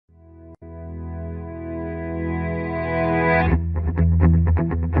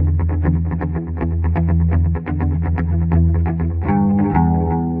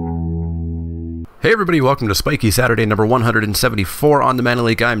Hey everybody, welcome to Spikey Saturday number 174 on the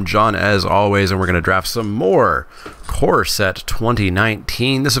Leek. I'm John as always, and we're going to draft some more Core Set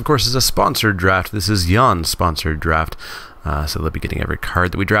 2019. This of course is a sponsored draft. This is Jan's sponsored draft. So they'll be getting every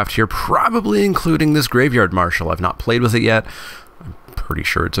card that we draft here, probably including this Graveyard Marshal. I've not played with it yet. I'm pretty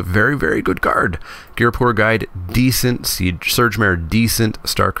sure it's a very, very good card. Gearpoor Guide, decent. Surge Mare, decent.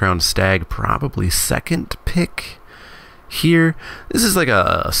 Starcrown Stag, probably second pick here. This is like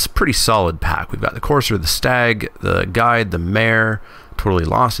a pretty solid pack. We've got the Courser, the Stag, the Guide, the Mare. Totally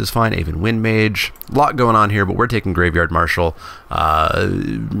Lost is fine. Aven Wind Mage. A lot going on here, but we're taking Graveyard Marshal.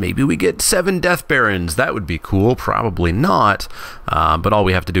 Maybe we get 7 Death Barons. That would be cool. Probably not. But all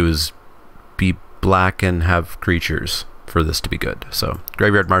we have to do is be black and have creatures for this to be good. So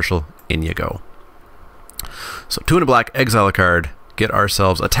Graveyard Marshal, in you go. So 2 and a black, exile a card, get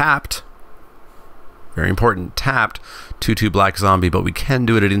ourselves a tapped. Very important, tapped 2/2 black zombie, but we can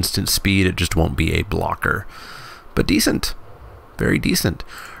do it at instant speed. It just won't be a blocker. But decent. Very decent.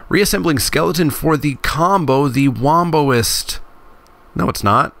 Reassembling Skeleton for the combo, the Womboist. No, it's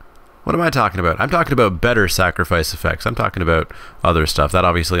not. What am I talking about? I'm talking about better sacrifice effects. I'm talking about other stuff. That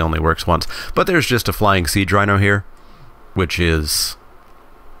obviously only works once. But there's just a Flying Siege Rhino here, which is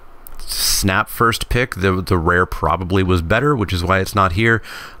snap first pick. The rare probably was better, which is why it's not here.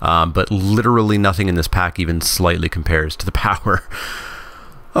 But literally nothing in this pack even slightly compares to the power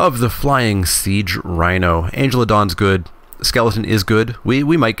of the Flying Siege Rhino. Angel of Dawn's good. Skeleton is good.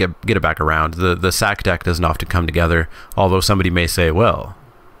 We might get it back around. The sack deck doesn't often come together, although somebody may say, well,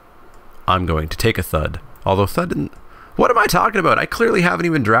 I'm going to take a Thud. Although Thud didn't... What am I talking about? I clearly haven't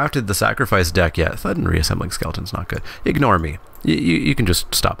even drafted the sacrifice deck yet. Thud and Reassembling Skeleton's not good. Ignore me. You can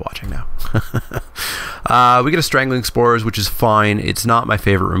just stop watching now. We get a Strangling Spores, which is fine. It's not my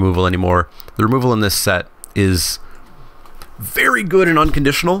favorite removal anymore. The removal in this set is very good and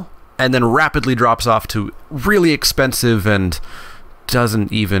unconditional, and then rapidly drops off to really expensive and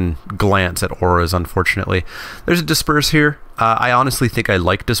doesn't even glance at auras, unfortunately. There's a Disperse here. I honestly think I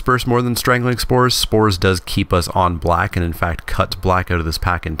like Disperse more than Strangling Spores. Spores does keep us on black, and in fact cuts black out of this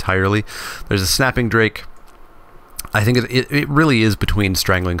pack entirely. There's a Snapping Drake. I think it really is between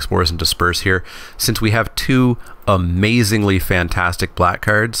Strangling Spores and Disperse here. Since we have 2 amazingly fantastic black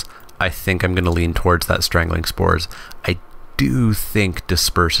cards, I think I'm going to lean towards that Strangling Spores. I do think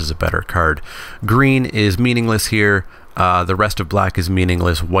Disperse is a better card. Green is meaningless here. The rest of black is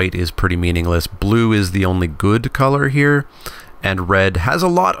meaningless. White is pretty meaningless. Blue is the only good color here. And red has a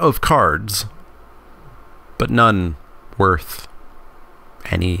lot of cards, but none worth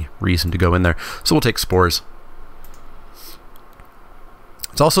any reason to go in there. So we'll take Spores.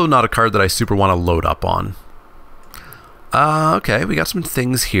 It's also not a card that I super want to load up on. Okay, we got some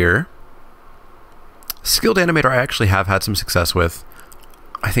things here. Skilled Animator I actually have had some success with.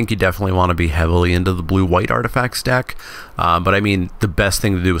 I think you definitely want to be heavily into the blue-white artifacts deck. But I mean, the best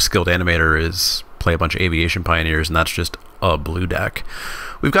thing to do with Skilled Animator is play a bunch of Aviation Pioneers, and that's just a blue deck.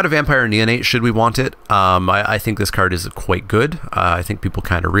 We've got a Vampire Neonate, should we want it. I think this card is quite good. I think people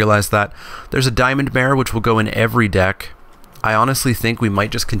kind of realize that. There's a Diamond Mare, which will go in every deck. I honestly think we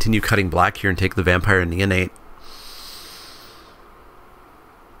might just continue cutting black here and take the Vampire Neonate.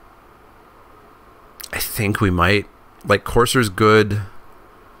 I think we might. Like, Courser's good.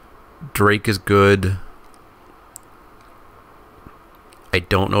 Drake is good. I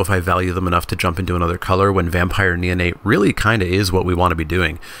don't know if I value them enough to jump into another color when Vampire Neonate really kind of is what we want to be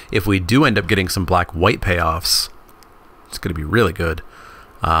doing. If we do end up getting some black-white payoffs, it's going to be really good.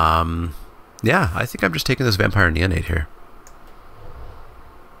 Yeah, I think I'm just taking this Vampire Neonate here.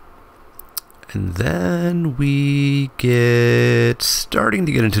 And then we get starting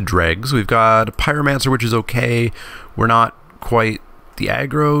to get into dregs. We've got a Pyromancer, which is okay. We're not quite the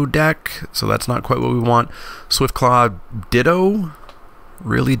aggro deck, so that's not quite what we want. Swiftclaw, ditto.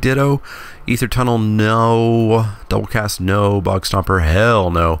 Really ditto. Ether Tunnel, no. Double Cast, no. Bog Stomper, hell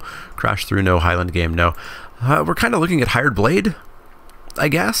no. Crash Through, no. Highland Game, no. We're kind of looking at Hired Blade, I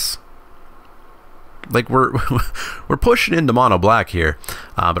guess. Like, we're pushing into mono black here,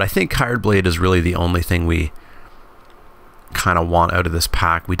 but I think Hired Blade is really the only thing we kind of want out of this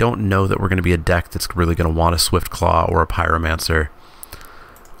pack. We don't know that we're going to be a deck that's really going to want a Swiftclaw or a Pyromancer.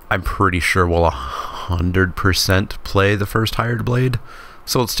 I'm pretty sure we'll 100% play the first Hired Blade,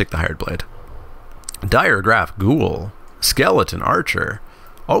 so let's take the Hired Blade. Diregraph Ghoul, Skeleton Archer,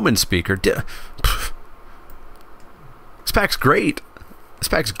 Omen Speaker. This pack's great. This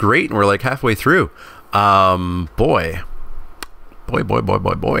pack's great, and we're like halfway through. Boy.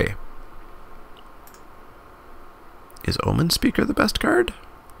 Is Omen Speaker the best card?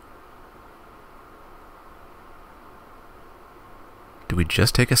 Do we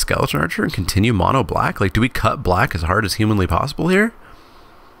just take a Skeleton Archer and continue mono black? Like, do we cut black as hard as humanly possible here?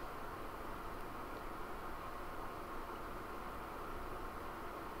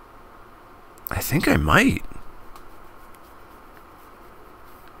 I think I might.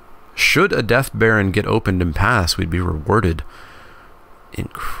 Should a Death Baron get opened and pass, we'd be rewarded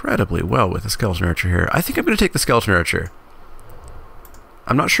incredibly well with a Skeleton Archer here. I think I'm going to take the Skeleton Archer.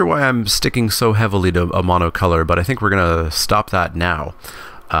 I'm not sure why I'm sticking so heavily to a mono color, but I think we're going to stop that now.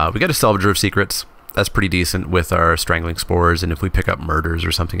 We got a Salvager of Secrets. That's pretty decent with our Strangling Spores, and if we pick up Murders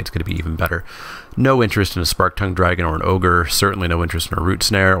or something, it's going to be even better. No interest in a Spark Tongue Dragon or an Ogre. Certainly no interest in a Root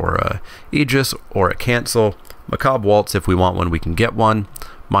Snare or a Aegis or a Cancel. Macabre Waltz, if we want one, we can get one.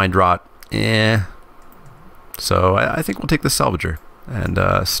 Mind Rot, So I think we'll take the Salvager and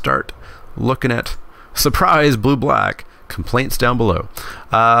start looking at, surprise, blue-black, complaints down below.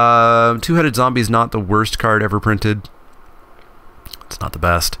 Two-Headed Zombie is not the worst card ever printed. It's not the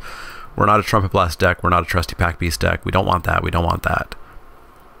best. We're not a Trumpet Blast deck. We're not a Trusty Pack Beast deck. We don't want that. We don't want that.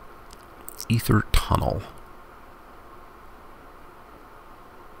 Ether Tunnel.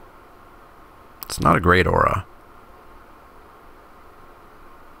 It's not a great aura.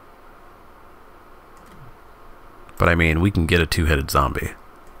 But I mean, we can get a two-headed zombie.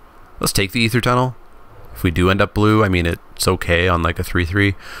 Let's take the Ether Tunnel. If we do end up blue, I mean, it's okay on like a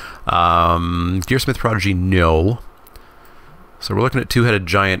 3/3. Gearsmith Prodigy, no. So we're looking at two-headed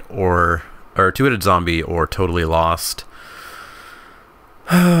giant or two-headed zombie or Totally Lost.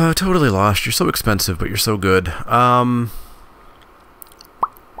 Totally Lost. You're so expensive, but you're so good. I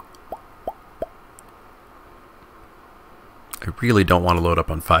really don't want to load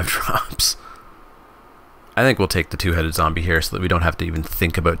up on 5 drops. I think we'll take the two-headed zombie here so that we don't have to even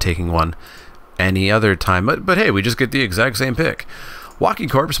think about taking one any other time. But hey, we just get the exact same pick. Walking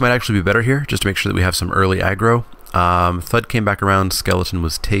Corpse might actually be better here, just to make sure that we have some early aggro. Thud came back around, Skeleton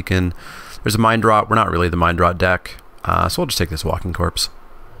was taken. There's a Mind Rot. We're not really the Mind Rot deck, so we'll just take this Walking Corpse.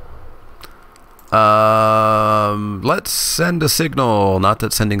 Let's send a signal. Not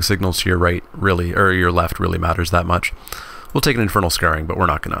that sending signals to your right really, or your left really matters that much. We'll take an Infernal Scarring, but we're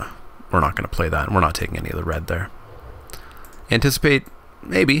not gonna play that, and we're not taking any of the red there. Anticipate,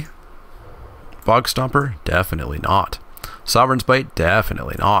 maybe. Bog Stomper, definitely not. Sovereign's Bite,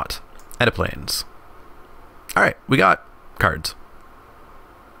 definitely not. Ediplanes. Alright, we got cards.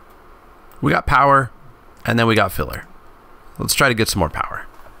 We got power, and then we got filler. Let's try to get some more power.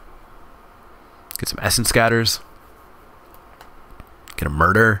 Get some Essence Scatters. Get a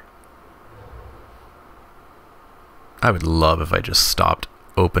Murder. I would love if I just stopped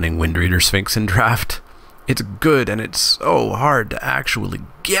opening Windreader Sphinx in draft. It's good, and it's so hard to actually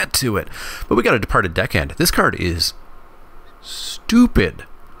get to it. But we got a Departed Deckhand. This card is stupid.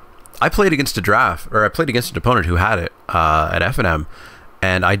 I played against an opponent who had it at FNM,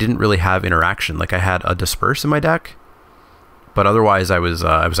 and I didn't really have interaction. Like, I had a Disperse in my deck, but otherwise I was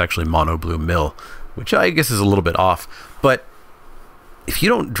actually mono blue mill, which I guess is a little bit off. But if you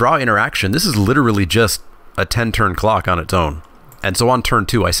don't draw interaction, this is literally just a 10-turn clock on its own. And so on turn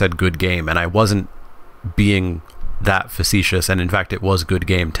 2, I said good game, and I wasn't being that facetious, and in fact it was good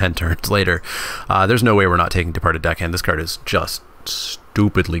game 10 turns later. There's no way we're not taking Departed Deckhand. This card is just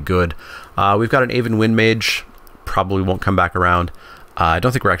stupidly good. We've got an Aven Windmage, probably won't come back around. I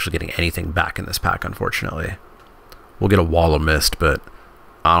don't think we're actually getting anything back in this pack, unfortunately. We'll get a Wall of Mist, but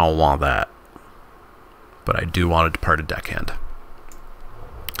I don't want that. But I do want a Departed Deckhand.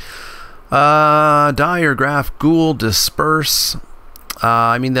 Diregraph Ghoul, Disperse.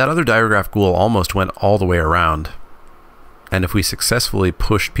 I mean, that other Diregraph Ghoul almost went all the way around. And if we successfully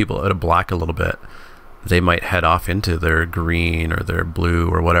pushed people out of black a little bit, they might head off into their green or their blue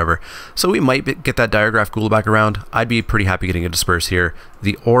or whatever. So we might get that Diregraph Ghoul back around. I'd be pretty happy getting a Disperse here.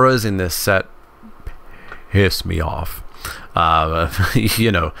 The auras in this set piss me off.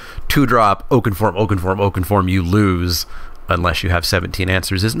 You know, 2-drop, Oakenform, you lose unless you have 17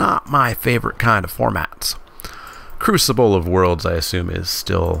 answers is not my favorite kind of formats. Crucible of Worlds, I assume, is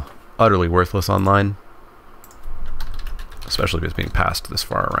still utterly worthless online, especially if it's being passed this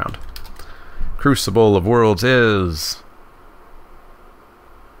far around. Crucible of Worlds is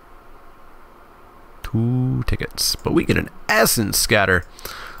 2 tickets, but we get an Essence Scatter.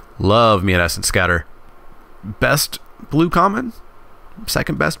 Love me an Essence Scatter. Best blue common,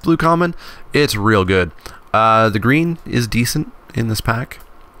 second best blue common. It's real good. The green is decent in this pack.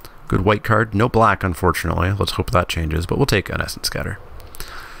 Good white card. No black, unfortunately. Let's hope that changes, but we'll take an Essence Scatter.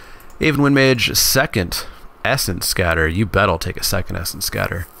 Aven Windmage, second Essence Scatter. You bet I'll take a second Essence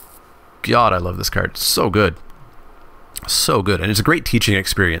Scatter. God, I love this card. It's so good. So good. And it's a great teaching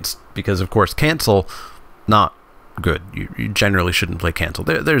experience because, of course, Cancel, not good. You generally shouldn't play cancel.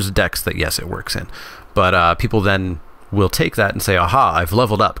 There's decks that, yes, it works in. But people then will take that and say, aha, I've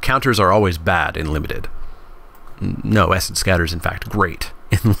leveled up. Counters are always bad in limited. No, Essence Scatter is in fact great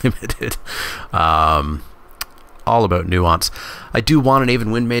in limited. All about nuance. I do want an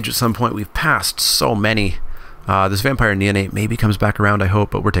Aven Wind Mage at some point. We've passed so many. This Vampire Neonate maybe comes back around, I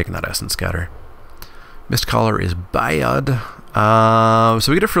hope, but we're taking that Essence Scatter. Mistcaller is bad.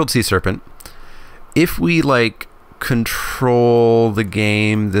 So we get a Frilled Sea Serpent. If we, like, control the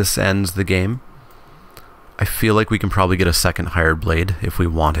game, this ends the game. I feel like we can probably get a second Hired Blade if we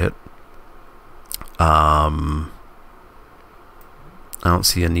want it. I don't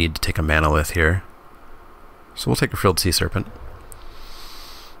see a need to take a Manalith here. So we'll take a Frilled Sea Serpent.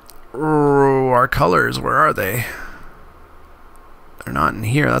 Oh, our colors, where are they? They're not in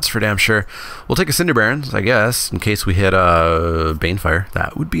here, that's for damn sure. We'll take a Cinder Barons, I guess, in case we hit a Banefire.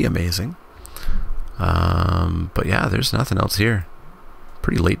 That would be amazing. But yeah, there's nothing else here.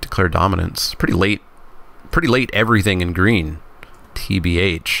 Pretty late Declare Dominance. Pretty late everything in green.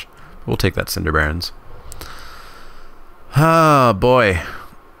 TBH. We'll take that Cinder Barons. Ah, boy.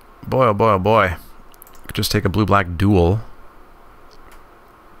 Boy, oh boy, oh boy. Could just take a blue-black duel.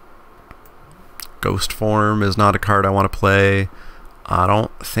 Ghost Form is not a card I want to play. I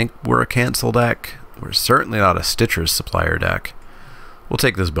don't think we're a cancel deck. We're certainly not a Stitcher's Supplier deck. We'll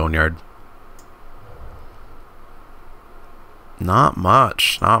take this Boneyard. Not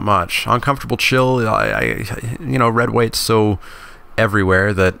much, not much. Uncomfortable Chill, you know, red-white's so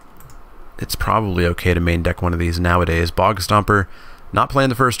everywhere that it's probably okay to main deck one of these nowadays. Bog Stomper, not playing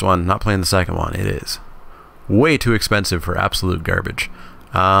the first one, not playing the second one. It is way too expensive for absolute garbage.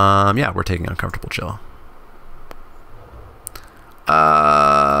 Yeah, we're taking Uncomfortable Chill.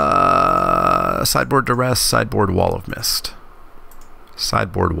 Sideboard Duress, sideboard Wall of Mist.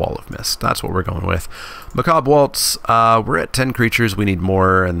 Sideboard Wall of Mist. That's what we're going with. Macabre Waltz. We're at 10 creatures. We need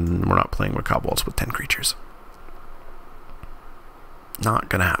more, and we're not playing Macabre Waltz with 10 creatures. Not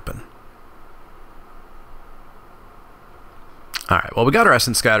gonna happen. Alright, well, we got our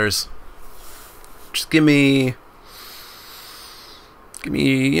Essence Scatters. Just give me,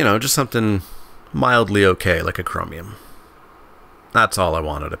 you know, just something mildly okay, like a Chromium. That's all I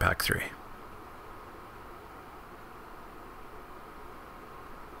wanted at pack 3.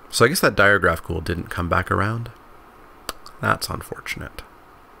 So I guess that Diregraph Ghoul didn't come back around. That's unfortunate.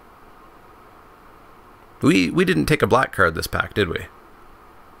 We didn't take a black card this pack, did we?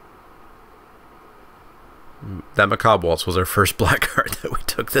 That Macabre Waltz was our first black card that we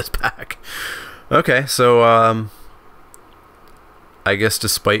took this pack. Okay, so I guess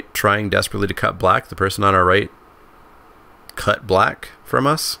despite trying desperately to cut black, the person on our right cut black from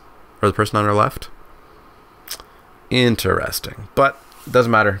us, or the person on our left. Interesting, but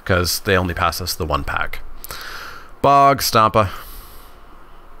doesn't matter because they only pass us the one pack. Bog Stompa.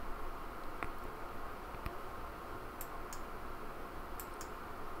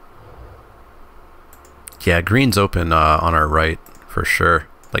 Yeah, green's open on our right for sure.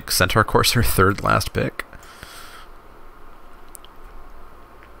 Like Centaur Courser, third last pick.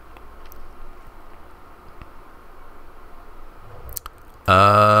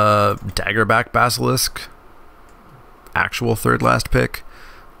 Daggerback Basilisk, actual third last pick.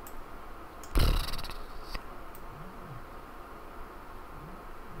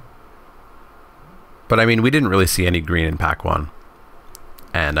 But I mean, we didn't really see any green in pack 1.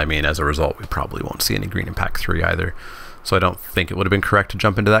 And I mean, as a result, we probably won't see any green in pack 3 either. So I don't think it would have been correct to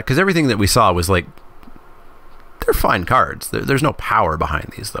jump into that, because everything that we saw was like, they're fine cards. There's no power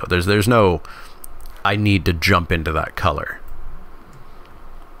behind these though. There's no, I need to jump into that color.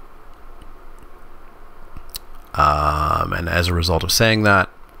 And as a result of saying that,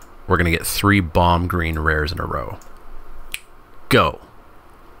 we're going to get 3 bomb green rares in a row. Go.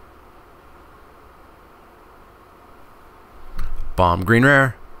 Bomb green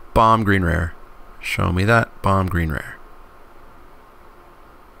rare, bomb green rare. Show me that bomb green rare.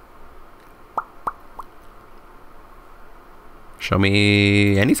 Show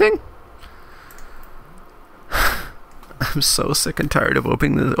me anything? I'm so sick and tired of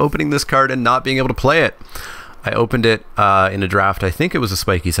opening this card and not being able to play it. I opened it in a draft. I think it was a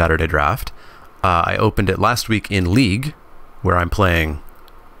Spikey Saturday draft. I opened it last week in League, where I'm playing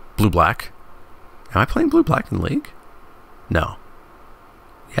blue-black. Am I playing blue-black in League? No.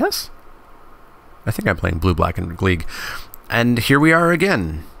 Yes? I think I'm playing blue-black in League. And here we are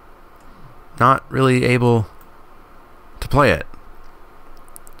again. Not really able to play it.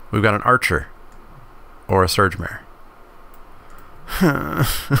 We've got an Archer or a Surge Mare. And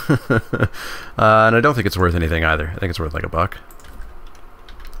I don't think it's worth anything either. I think it's worth like $1.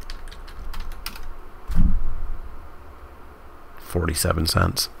 47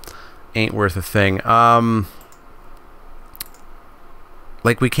 cents. Ain't worth a thing.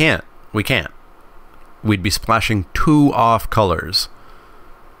 Like, we can't. We'd be splashing 2 off colors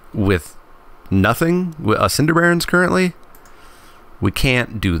with nothing. Cinder Barons currently. We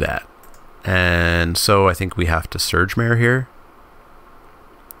can't do that. And so I think we have to Surge Mare here.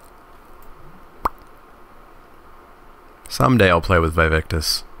 Someday I'll play with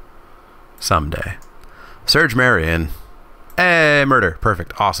Vivictus. Someday. Surge Mare in. Hey, murder.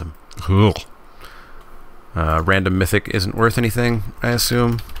 Perfect. Awesome. Cool. Random Mythic isn't worth anything, I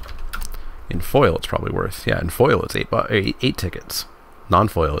assume. In foil, it's probably worth. Yeah, in foil, it's 8 tickets.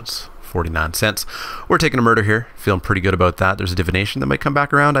 Non-foil, it's 49 cents. We're taking a murder here. Feeling pretty good about that. There's a divination that might come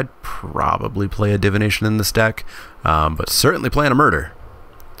back around. I'd probably play a divination in this deck, but certainly playing a murder.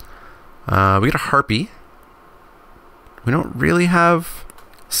 We got a harpy. We don't really have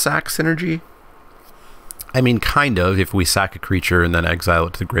sack synergy. I mean, kind of, if we sack a creature and then exile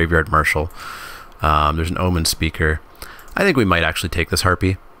it to the graveyard marshal. There's an Omen Speaker. I think we might actually take this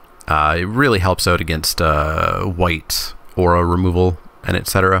harpy. It really helps out against white aura removal and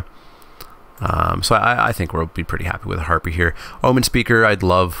etc. So I think we'll be pretty happy with a harpy here. Omen Speaker, I'd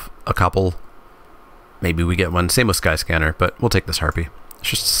love a couple. Maybe we get one. Same with Sky Scanner, but we'll take this harpy. It's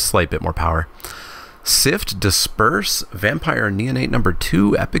just a slight bit more power. Sift, Disperse, Vampire Neonate number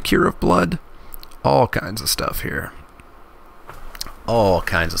 2, Epicure of Blood. All kinds of stuff here. All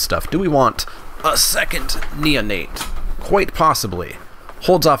kinds of stuff. Do we want a second Neonate? Quite possibly.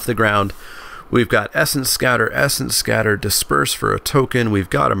 Holds off the ground. We've got Essence Scatter, Disperse for a token. We've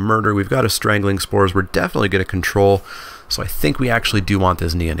got a Murder. We've got a Strangling Spores. We're definitely going to control. So I think we actually do want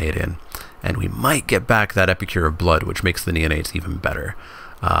this Neonate in. And we might get back that Epicure of Blood, which makes the Neonates even better.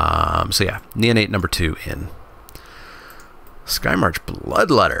 So yeah, Neonate number 2 in. Skymarch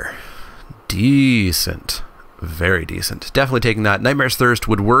Bloodletter. Decent. Very decent. Definitely taking that. Nightmare's Thirst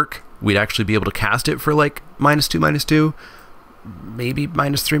would work. We'd actually be able to cast it for like -2/-2. Maybe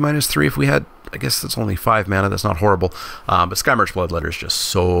 -3/-3 if we had, I guess that's only 5 mana. That's not horrible. But Skymarch Bloodletter is just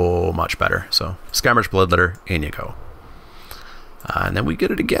so much better. So Skymarch Bloodletter, in you go. And then we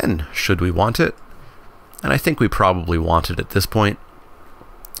get it again, should we want it. And I think we probably want it at this point.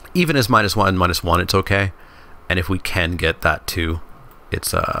 Even as -1/-1, it's okay. And if we can get that too,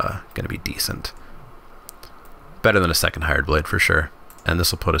 it's going to be decent. Better than a second Hired Blade for sure. And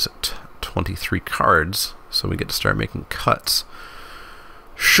this will put us at 23 cards, so we get to start making cuts.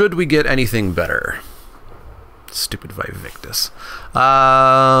 Should we get anything better? Stupid Vivictus.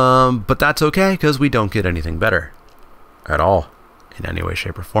 But that's okay, because we don't get anything better. At all. In any way,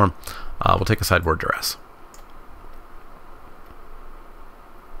 shape, or form. We'll take a sideboard Duress.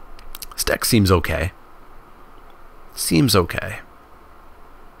 This deck seems okay. Seems okay.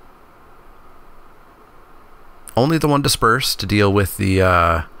 Only the one Disperse to deal with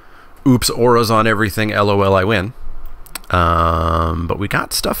the oops, auras on everything, LOL, I win. But we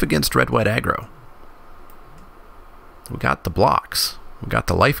got stuff against red-white aggro. We got the blocks. We got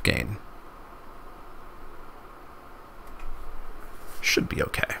the life gain. Should be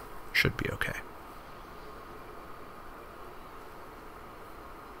okay. Should be okay.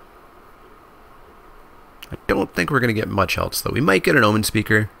 I don't think we're going to get much else, though. We might get an Omen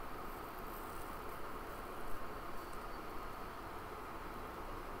Speaker.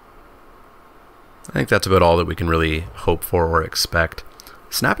 I think that's about all that we can really hope for or expect.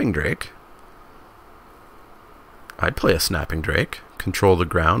 Snapping Drake. I'd play a Snapping Drake. Control the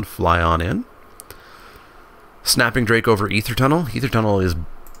ground, fly on in. Snapping Drake over Ether Tunnel. Ether Tunnel is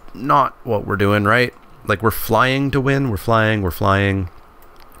not what we're doing, right? Like, we're flying to win. We're flying, we're flying.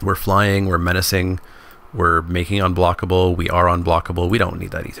 We're flying, we're menacing. We're making unblockable. We are unblockable. We don't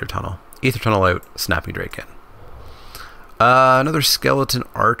need that Ether Tunnel. Ether Tunnel out, Snapping Drake in. Another Skeleton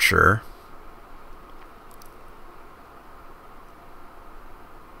Archer.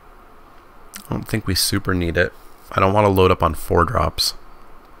 I don't think we super need it. I don't want to load up on 4-drops.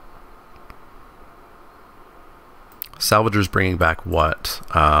 Salvager's bringing back what?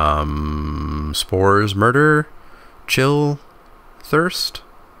 Spores, Murder, Chill, Thirst,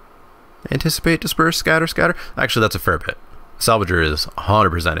 Anticipate, Disperse, Scatter. Actually, that's a fair bit. Salvager is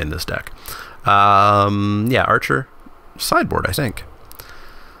 100% in this deck. Yeah, Archer, sideboard, I think.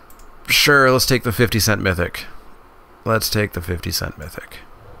 Sure, let's take the 50-cent Mythic. Let's take the 50-cent Mythic.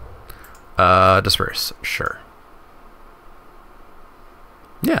 Disperse, sure.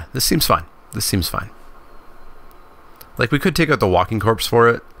 Yeah, this seems fine. This seems fine. Like, we could take out the Walking Corpse for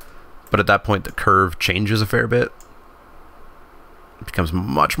it, but at that point the curve changes a fair bit. It becomes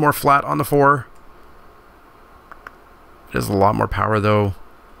much more flat on the 4. It has a lot more power, though.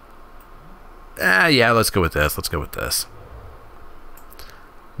 Yeah, let's go with this. Let's go with this.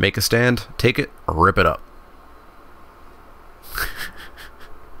 Make a stand, take it, rip it up.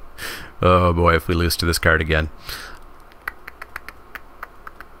 Oh boy, if we lose to this card again.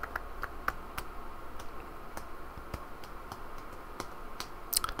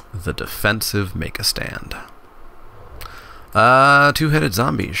 The defensive make a stand. Two-headed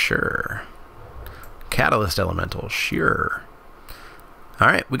zombie, sure. Catalyst elemental, sure.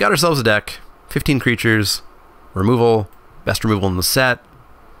 Alright, we got ourselves a deck. 15 creatures. Removal. Best removal in the set.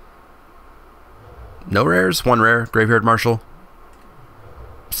 No rares? One rare. Graveyard Marshal.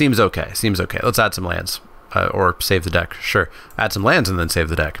 Seems okay. Seems okay. Let's add some lands. Or save the deck. Sure. Add some lands and then save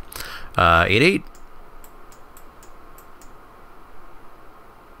the deck. 8/8.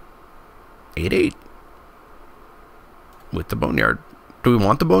 8/8. With the Boneyard. Do we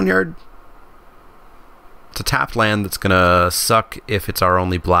want the Boneyard? It's a tapped land that's gonna suck if it's our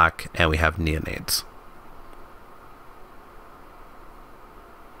only black and we have Neonades.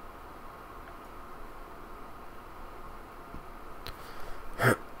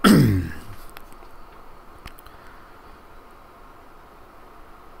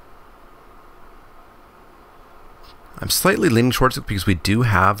 I'm slightly leaning towards it because we do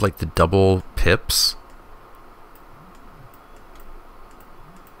have like the double pips.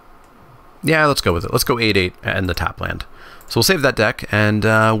 Yeah, let's go with it. Let's go 8/8 and the tap land. So we'll save that deck and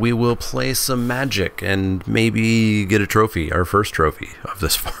we will play some Magic and maybe get a trophy, our first trophy of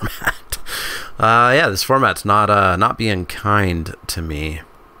this format. Yeah, this format's not being kind to me,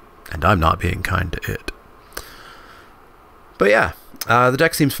 and I'm not being kind to it. But yeah, the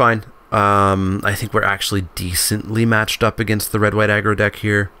deck seems fine. I think we're actually decently matched up against the red-white aggro deck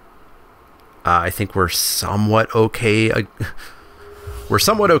here. I think we're somewhat okay. We're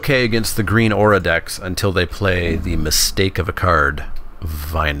somewhat okay against the green aura decks until they play the mistake of a card,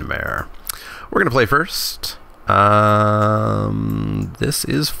 Vinemare. We're gonna play first. This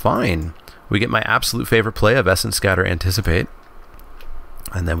is fine. We get my absolute favorite play of Essence Scatter Anticipate,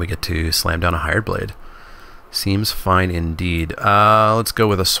 and then we get to slam down a Hired Blade. Seems fine indeed. Let's go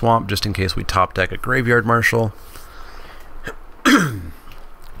with a Swamp just in case we top deck a Graveyard Marshal.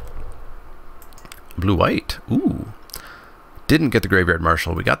 Blue-white. Ooh. Didn't get the Graveyard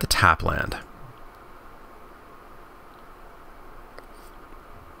Marshal. We got the tap land.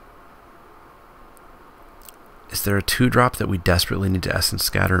 Is there a 2-drop that we desperately need to Essence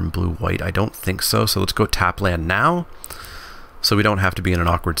Scatter in blue-white? I don't think so. So let's go tap land now so we don't have to be in an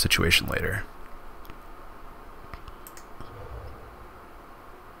awkward situation later.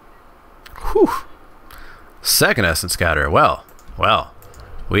 Whew. Second Essence Scatter. Well,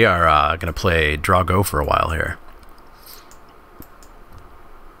 we are going to play draw go for a while here.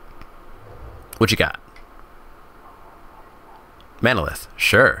 What you got? Manalith.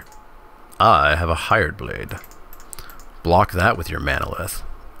 Sure. I have a Hired Blade. Block that with your Manalith.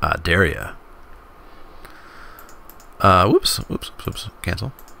 Dare ya. Whoops.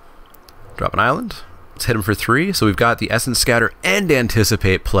 Cancel. Drop an island. Let's hit him for 3. So we've got the Essence Scatter and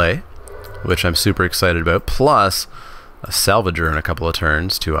Anticipate play, which I'm super excited about, plus a Salvager in a couple of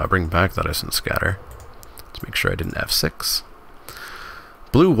turns to bring back that Essence Scatter. Let's make sure I didn't F6.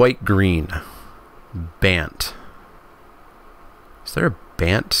 Blue, white, green. Bant. Is there a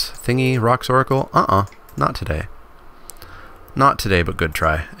Bant thingy, Rocks Oracle? Not today. Not today, but good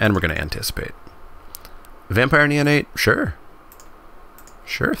try. And we're going to Anticipate. Vampire Neonate? Sure.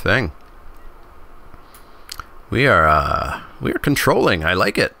 Sure thing. We are controlling. I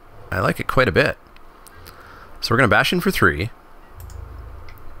like it. I like it quite a bit. So we're going to bash in for 3.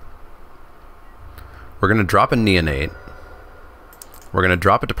 We're going to drop a Neonate. We're going to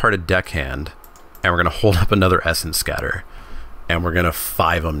drop a Departed Deckhand. And we're going to hold up another Essence Scatter. And we're going to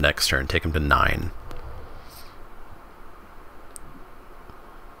 5 them next turn. Take them to 9.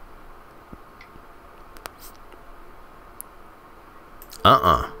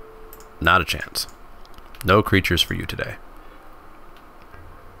 Not a chance. No creatures for you today.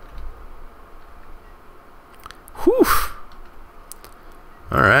 Whew.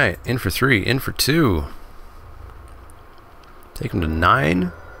 Alright, in for 3, in for 2. Take him to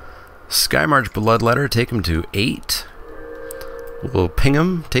 9. Skymarch Bloodletter, take him to 8. We'll ping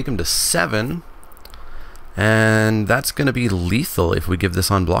him, take him to 7. And that's going to be lethal if we give this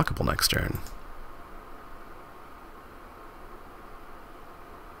unblockable next turn.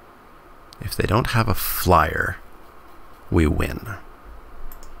 If they don't have a flyer, we win.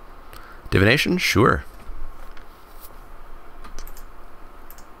 Divination? Sure.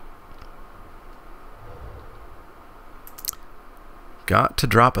 Got to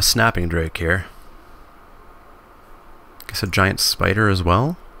drop a Snapping Drake here. Guess a giant spider as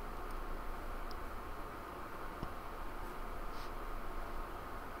well.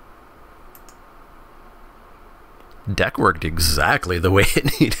 Deck worked exactly the way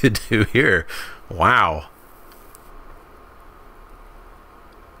it needed to here. Wow.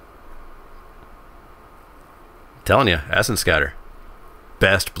 Telling you, Essence Scatter.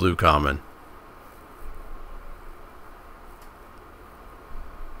 Best blue common.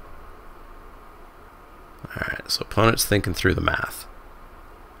 Alright, so opponent's thinking through the math.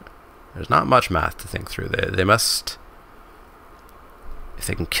 There's not much math to think through. They must... If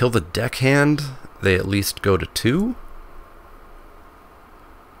they can kill the deckhand, they at least go to 2?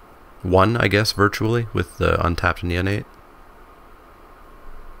 1, I guess, virtually, with the untapped Neonate.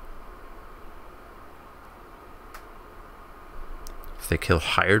 If they kill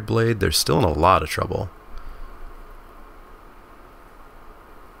Hired Blade, they're still in a lot of trouble.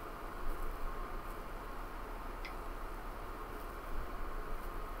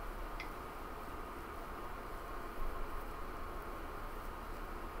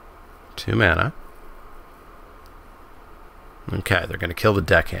 Two mana. Okay, they're going to kill the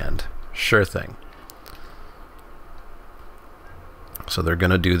deckhand. Sure thing. So they're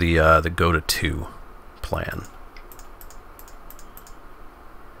going to do the go to 2 plan.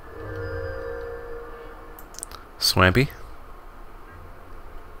 Swampy.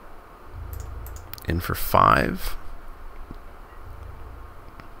 In for 5.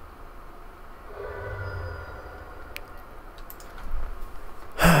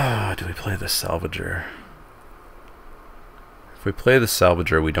 Do we play the Salvager? If we play the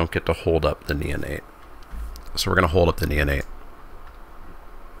Salvager, we don't get to hold up the Neonate. So we're going to hold up the Neonate.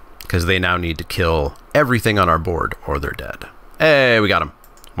 Because they now need to kill everything on our board, or they're dead. Hey, we got him.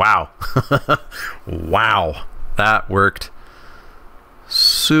 Wow. Wow. That worked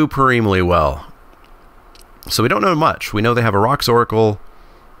supremely well. So we don't know much. We know they have a Rock's Oracle,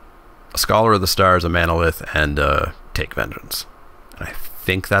 a Scholar of the Stars, a Manolith, and Take Vengeance. And I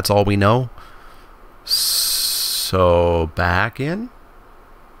think that's all we know. So back in.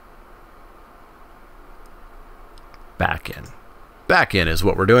 Back in. Back in is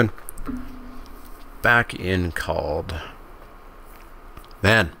what we're doing. Back in called.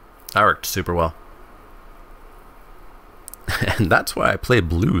 Man, that worked super well. And that's why I play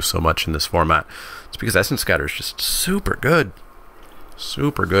blue so much in this format. It's because Essence Scatter is just super good.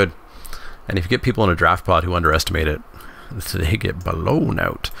 Super good. And if you get people in a draft pod who underestimate it, they get blown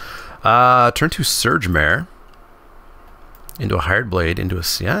out. Turn to Surge Mare. Into a Hired Blade. Into a...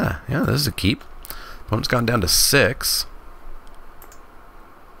 Yeah, this is a keep. Opponent's gone down to 6.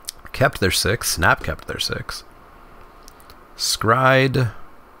 Kept their 6. Snap kept their 6. Scryed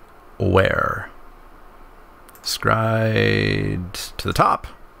where? Scryed to the top.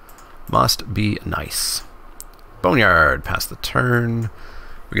 Must be nice. Boneyard. Pass the turn.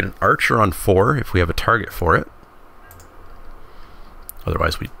 We get an Archer on 4 if we have a target for it.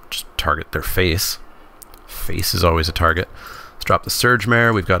 Otherwise, we just target their face. Face is always a target. Let's drop the Surge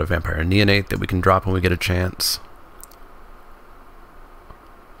Mare. We've got a Vampire Neonate that we can drop when we get a chance.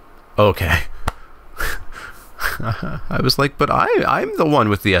 Okay. I was like, but I'm the one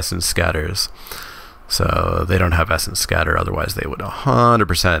with the Essence Scatters. So they don't have Essence Scatter, otherwise they would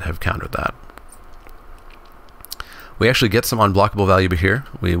 100% have countered that. We actually get some unblockable value here.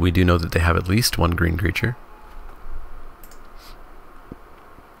 We do know that they have at least 1 green creature.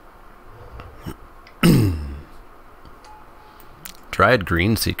 Dryad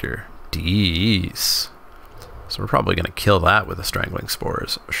Greenseeker. Dees. So we're probably going to kill that with the Strangling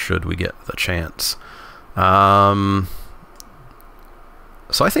Spores, should we get the chance. So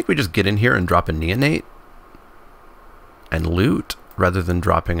I think we just get in here and drop a Neonate and loot, rather than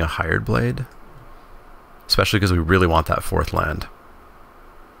dropping a Hired Blade. Especially because we really want that 4th land.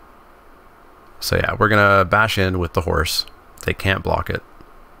 So yeah, we're going to bash in with the horse. They can't block it.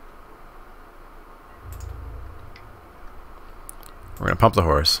 We're going to pump the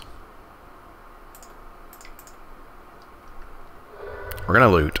horse. We're going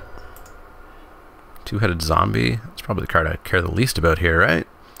to loot. 2-headed zombie. That's probably the card I care the least about here, right?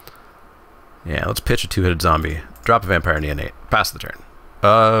 Yeah, let's pitch a 2-headed zombie. Drop a Vampire Neonate. Pass the turn.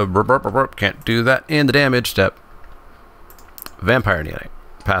 Can't do that in the damage step. Vampire Neonate.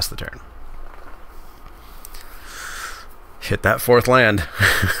 Pass the turn. Hit that 4th land.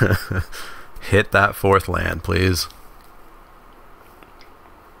 Hit that 4th land, please.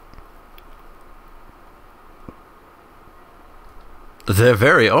 Their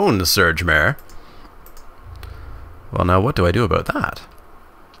very own Surge Mare. Well, now what do I do about that?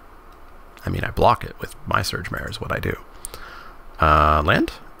 I mean, I block it with my Surge Mare is what I do.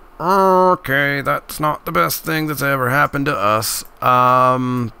 Land? Okay, that's not the best thing that's ever happened to us.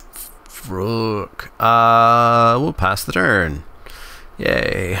 Rook. We'll pass the turn.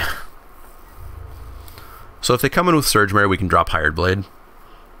 Yay. So if they come in with Surge Mare, we can drop Hired Blade.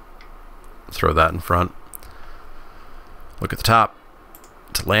 Throw that in front. Look at the top.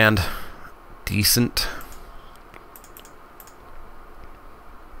 It's a land. Decent.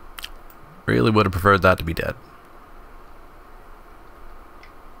 Really would have preferred that to be dead.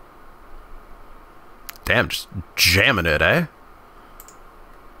 Damn, just jamming it, eh?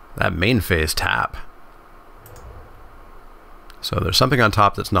 That main phase tap. So there's something on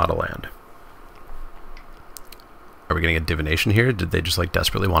top that's not a land. Are we getting a divination here? Did they just like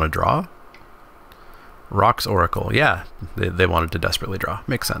desperately want to draw? Rocks Oracle. Yeah, they wanted to desperately draw.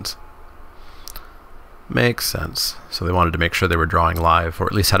 Makes sense. Makes sense. So they wanted to make sure they were drawing live, or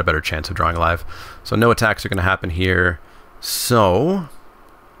at least had a better chance of drawing live. So no attacks are going to happen here. So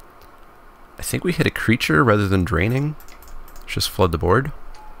I think we hit a creature rather than draining. Let's just flood the board.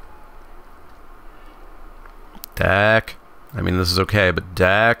 Deck. I mean, this is okay, but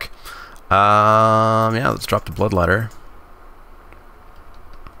deck. Yeah, let's drop the Bloodletter.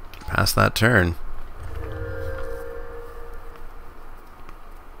 Pass that turn.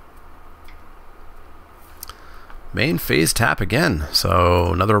 Main phase tap again.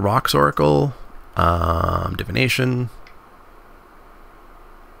 So another Rocks Oracle, Divination,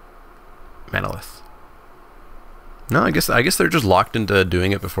 Manalith. No, I guess they're just locked into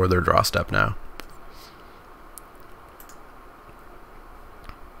doing it before their draw step now.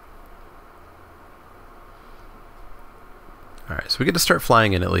 Alright, so we get to start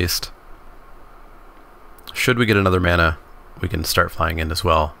flying in at least. Should we get another mana, we can start flying in as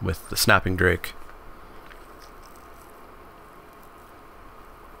well with the Snapping Drake.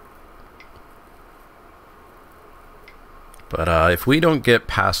 But if we don't get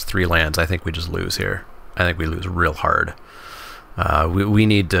past 3 lands, I think we just lose here. I think we lose real hard. We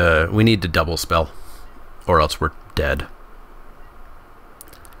need to double spell, or else we're dead.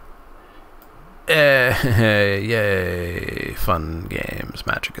 Yay! Fun games.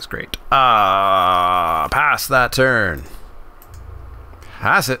 Magic is great. Pass that turn.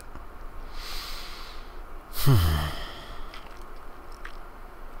 Pass it.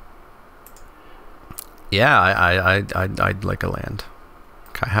 Yeah, I'd like a land.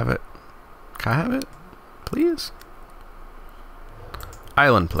 Can I have it? Can I have it? Please?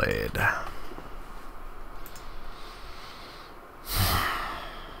 Island Blade.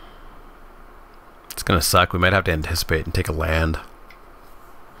 It's gonna suck. We might have to anticipate and take a land.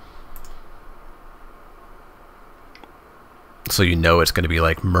 So you know it's gonna be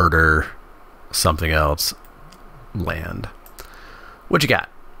like murder, something else, land. What you got?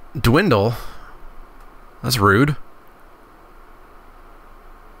 Dwindle? That's rude.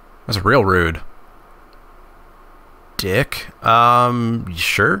 That's real rude. Dick.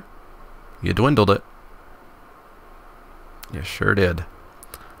 Sure? You dwindled it. You sure did.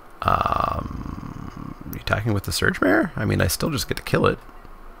 You attacking with the Surge Mare? I mean, I still just get to kill it.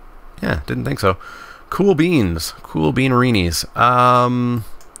 Yeah, didn't think so. Cool beans. Cool beaneries. I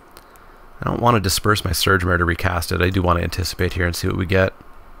don't want to disperse my Surge Mare to recast it. I do want to anticipate here and see what we get.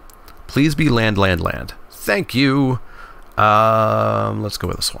 Please be land, land, land. Thank you. Let's go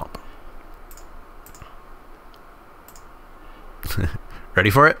with a swamp. Ready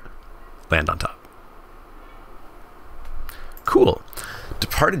for it? Land on top. Cool.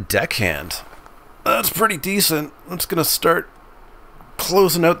 Departed Deckhand. That's pretty decent. That's gonna start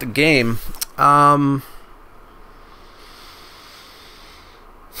closing out the game. I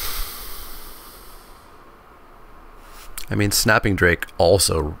mean, Snapping Drake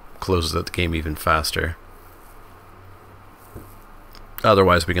also closes out the game even faster.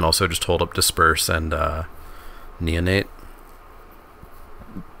 Otherwise, we can also just hold up Disperse and Neonate.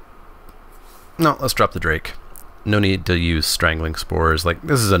 No, let's drop the Drake. No need to use Strangling Spores. Like,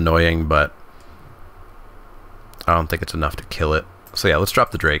 this is annoying, but I don't think it's enough to kill it. So yeah, let's drop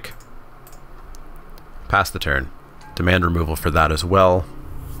the Drake. Pass the turn. Demand removal for that as well.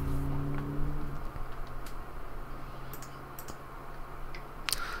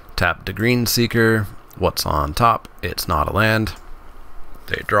 Tap the Green Seeker. What's on top? It's not a land.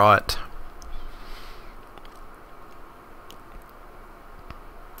 They draw it.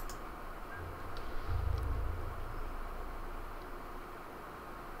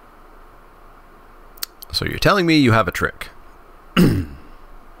 So you're telling me you have a trick.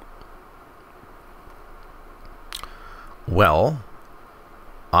 Well,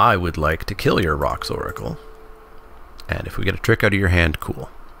 I would like to kill your Rocks Oracle. And if we get a trick out of your hand, cool.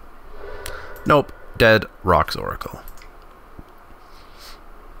 Nope, dead Rocks Oracle.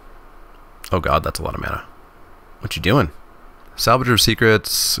 Oh god, that's a lot of mana. What you doing? Salvager of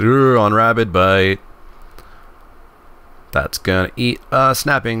Secrets on Rabid Bite. That's gonna eat a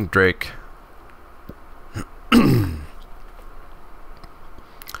Snapping Drake.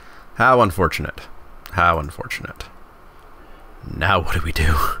 How unfortunate. How unfortunate. Now what do we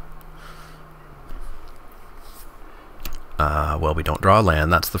do? Well, we don't draw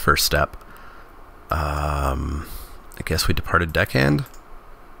land. That's the first step. I guess we departed deckhand.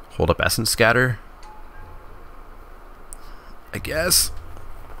 Hold up Essence Scatter. I guess.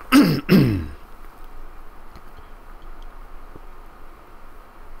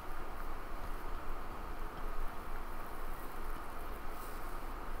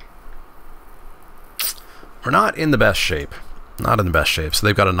 We're not in the best shape. Not in the best shape. So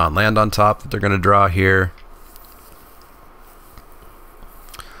they've got a non-land on top that they're going to draw here.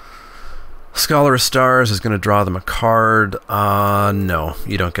 Scholar of Stars is going to draw them a card. No,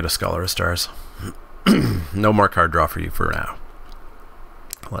 you don't get a Scholar of Stars. No more card draw for you for now.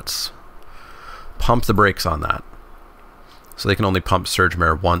 Let's pump the brakes on that. So they can only pump Surge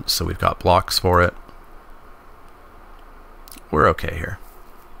Mare once, so we've got blocks for it. We're okay here.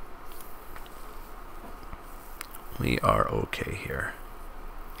 We are okay here.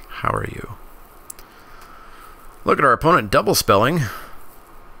 How are you? Look at our opponent double spelling.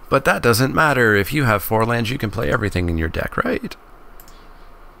 But that doesn't matter. If you have 4 lands, you can play everything in your deck, right?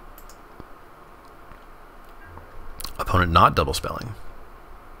 Opponent not double spelling.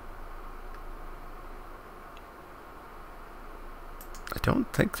 I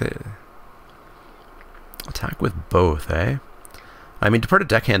don't think they attack with both, eh? I mean, Departed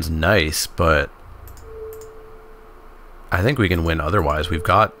Deckhand's nice, but I think we can win otherwise. We've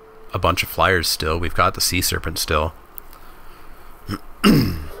got a bunch of flyers still. We've got the Sea Serpent still.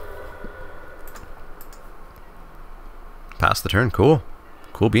 Pass the turn. Cool.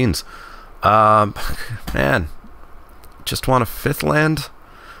 Cool beans. Man. Just want a 5th land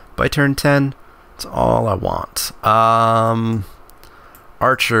by turn 10. That's all I want.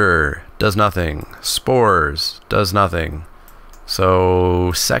 Archer does nothing. Spores does nothing.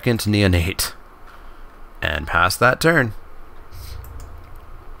 So, 2nd Neonate. And pass that turn.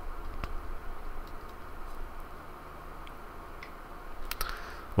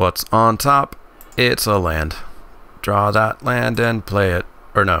 What's on top? It's a land. Draw that land and play it.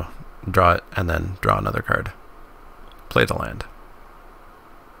 Or no, draw it and then draw another card. Play the land.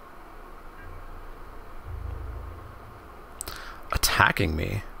 Attacking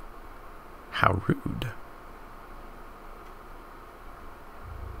me? How rude.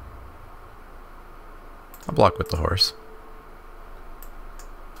 I'll block with the horse.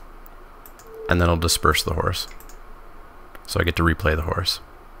 And then I'll disperse the horse. So I get to replay the horse.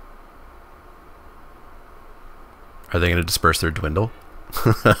 Are they going to disperse their dwindle?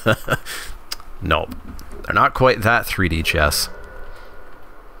 Nope. They're not quite that 3D chess.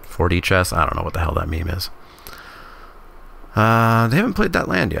 4D chess? I don't know what the hell that meme is. They haven't played that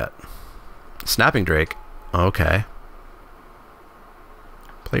land yet. Snapping Drake. Okay.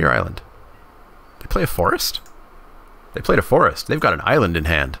 Play your island. They play a forest? They played a forest. They've got an island in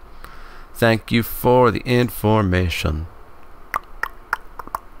hand. Thank you for the information.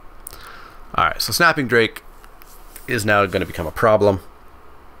 Alright, so Snapping Drake is now going to become a problem.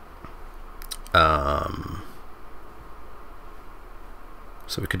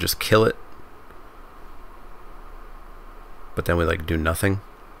 So we could just kill it. But then we like do nothing.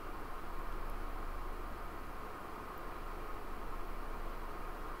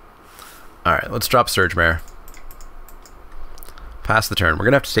 Alright, let's drop Surge Mare. Pass the turn. We're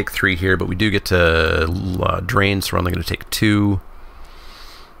going to have to take 3 here, but we do get to drain, so we're only going to take 2.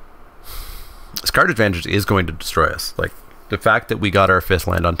 This card advantage is going to destroy us. Like, the fact that we got our 5th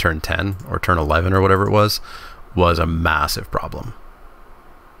land on turn 10, or turn 11, or whatever it was a massive problem.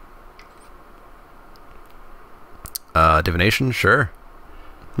 Divination? Sure.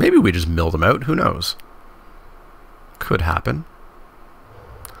 Maybe we just mill them out. Who knows? Could happen.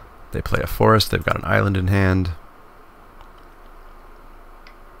 They play a forest. They've got an island in hand.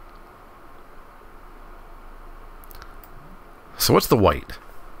 So what's the white?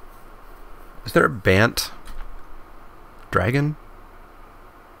 Is there a Bant dragon?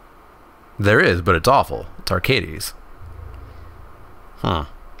 There is, but it's awful. It's Arcades. Huh.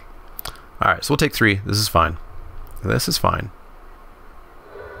 Alright, so we'll take 3. This is fine. This is fine.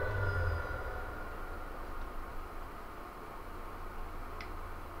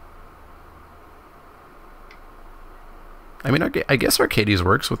 I mean, I guess Arcades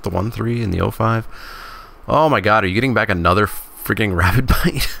works with the 1-3 and the 0-5. Oh my god, are you getting back another freaking Rapid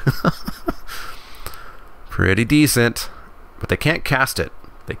Bite? Pretty decent. But they can't cast it.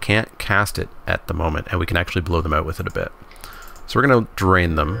 They can't cast it at the moment, and we can actually blow them out with it a bit. So we're going to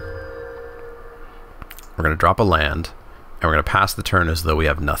drain them. We're going to drop a land, and we're going to pass the turn as though we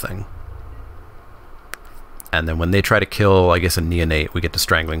have nothing. And then when they try to kill, I guess, a neonate, we get to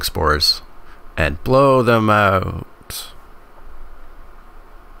Strangling Spores and blow them out.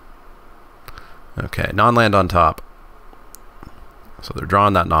 Okay, non-land on top. So they're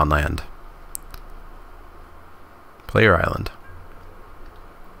drawing that non-land. Play your island.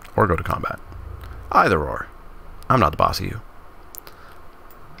 Or go to combat. Either or. I'm not the boss of you.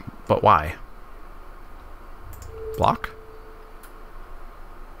 But why? Block?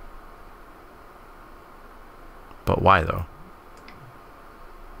 But why, though?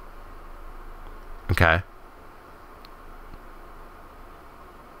 Okay.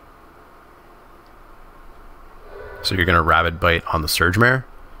 So you're going to Rabid Bite on the Surge Mare?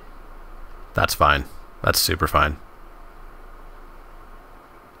 That's fine. That's super fine.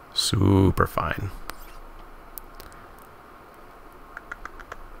 Super fine.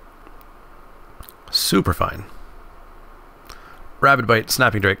 Super fine. Rabid Bite,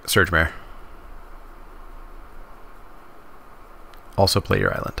 Snapping Drake, Surge Mare. Also play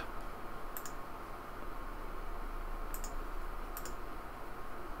your island.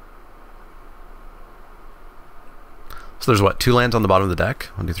 So there's what, 2 lands on the bottom of the deck?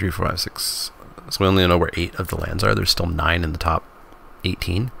 1, 2, 3, 4, 5, 6. So we only know where 8 of the lands are. There's still 9 in the top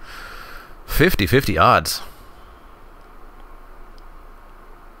 18. 50-50 odds.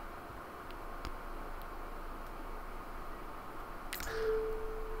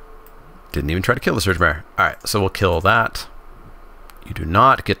 Didn't even try to kill the Surge Mare. Alright, so we'll kill that. You do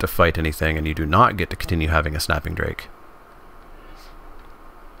not get to fight anything, and you do not get to continue having a Snapping Drake.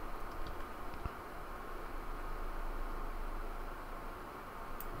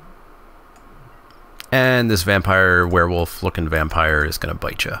 And this vampire, werewolf looking vampire is going to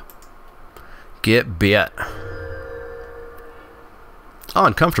bite you. Get bit. Oh,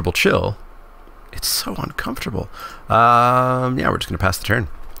 uncomfortable chill. It's so uncomfortable. Yeah, we're just going to pass the turn.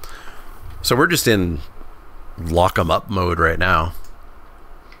 So we're just in lock 'em up mode right now.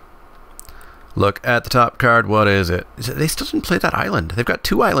 Look at the top card. What is it? They still didn't play that island. They've got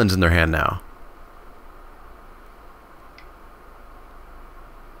 2 islands in their hand now.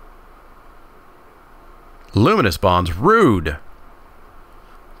 Luminous Bonds. Rude.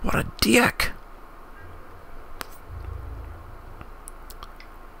 What a dick.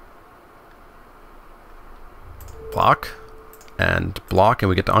 Block. And block, and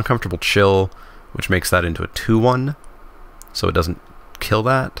we get the Uncomfortable Chill, which makes that into a 2/1. So it doesn't kill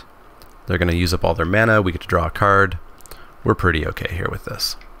that. They're going to use up all their mana. We get to draw a card. We're pretty okay here with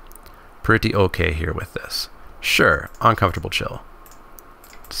this. Pretty okay here with this. Sure, Uncomfortable Chill.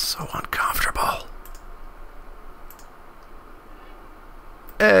 So uncomfortable.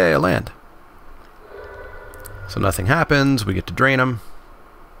 Hey, a land. So nothing happens. We get to drain them.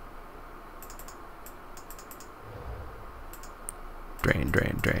 Drain,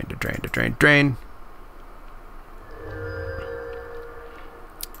 drain, drain, to drain, to drain, drain.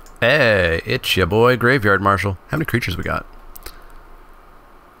 Hey, it's ya boy, Graveyard Marshal. How many creatures we got?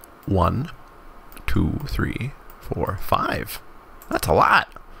 1, 2, 3, 4, 5. That's a lot.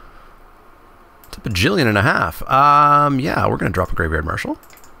 It's a bajillion and a half. Yeah, we're gonna drop a Graveyard Marshal.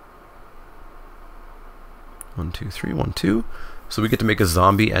 1, 2, 3, 1, 2. So we get to make a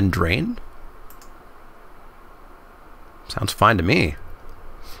zombie and drain. Sounds fine to me.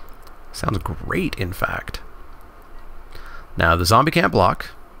 Sounds great, in fact. Now, the zombie can't block.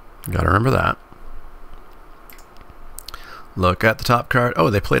 You gotta remember that. Look at the top card. Oh,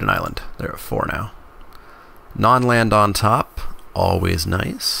 they played an island. They're at 4 now. Non-land on top. Always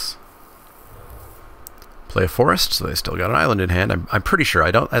nice. Play a forest, so they still got an island in hand. I'm pretty sure.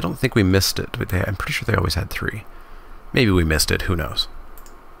 I don't think we missed it. But I'm pretty sure they always had 3. Maybe we missed it. Who knows?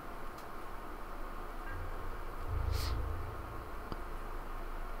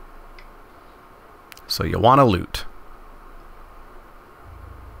 So you want to loot.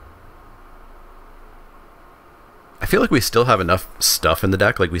 I feel like we still have enough stuff in the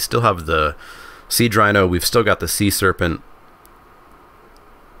deck. Like we still have the Siege Rhino. We've still got the Sea Serpent.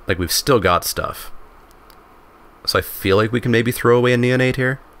 Like we've still got stuff. So I feel like we can maybe throw away a Neonate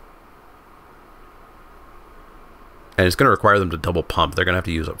here. And it's going to require them to double pump. They're going to have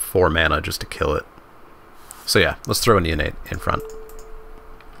to use up 4 mana just to kill it. So yeah, let's throw a Neonate in front.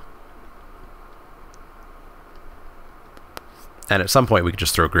 And at some point we could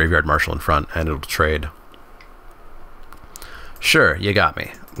just throw Graveyard Marshal in front and it'll trade. Sure, you got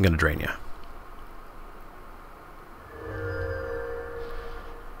me. I'm going to drain you.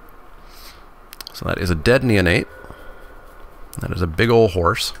 So that is a dead Neonate. That is a big old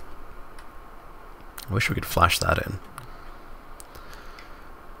horse. I wish we could flash that in.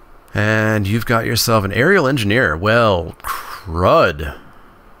 And you've got yourself an Aerial Engineer. Well, crud.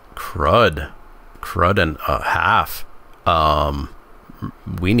 Crud. Crud and a half.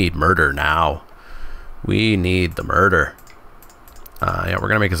 We need murder now. We need the murder. Yeah, we're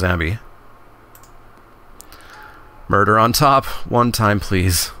gonna make a zombie. Murder on top. One time,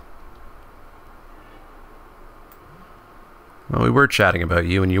 please. Well, we were chatting about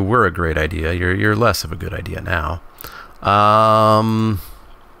you, and you were a great idea. You're less of a good idea now.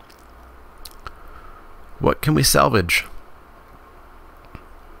 What can we salvage?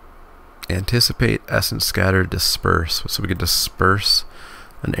 Anticipate, essence scatter, disperse. So we could disperse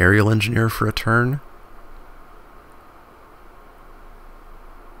an aerial engineer for a turn.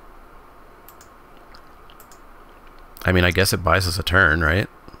 I mean, I guess it buys us a turn, right?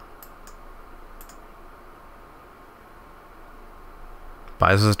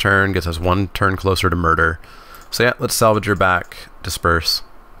 Buys us a turn, gets us one turn closer to murder. So yeah, let's salvage her back, disperse.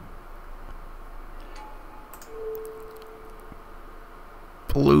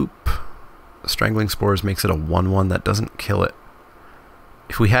 Bloop. Strangling Spores makes it a 1/1. That doesn't kill it.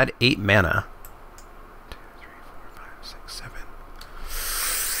 If we had 8 mana. 2, 3, 4, 5, 6, 7.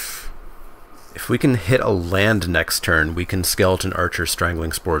 If we can hit a land next turn, we can Skeleton Archer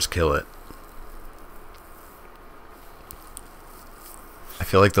Strangling Spores kill it. I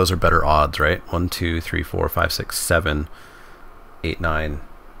feel like those are better odds, right? 1, 2, 3, 4, 5, 6, 7, 8, 9.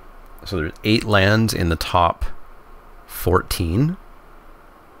 So there's 8 lands in the top 14.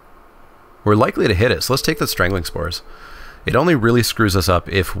 We're likely to hit it, so let's take the Strangling Spores. It only really screws us up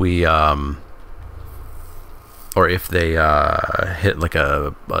if we, or if they hit like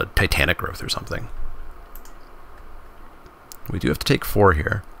a Titanic Growth or something. We do have to take 4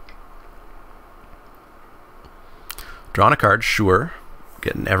 here. Drawn a card, sure.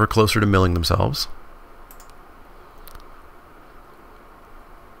 Getting ever closer to milling themselves.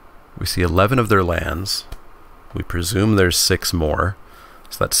 We see 11 of their lands. We presume there's 6 more.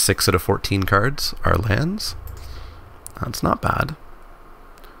 So that's 6 out of 14 cards are lands. That's not bad.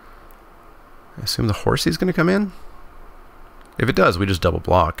 I assume the Horsey's going to come in. If it does, we just double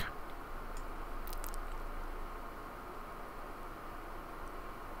block.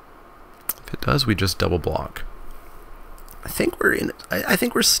 If it does, we just double block. I think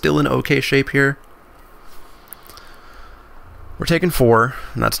we're still in okay shape here. We're taking 4,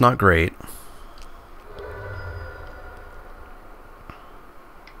 and that's not great.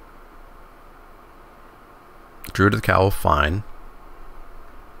 Druid of the Cowl, fine.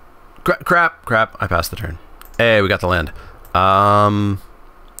 Crap. I passed the turn. Hey, we got the land. Alright.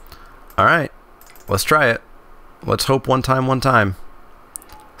 Let's try it. Let's hope one time.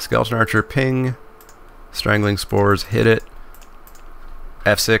 Skeleton Archer, ping. Strangling Spores, hit it.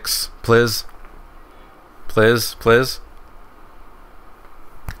 F6, please.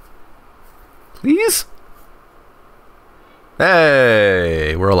 Please.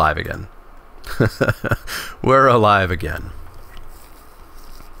 Hey, we're alive again. We're alive again.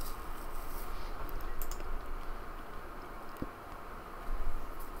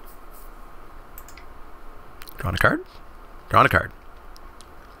 Drawn a card.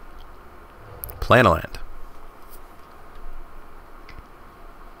 Plan a land.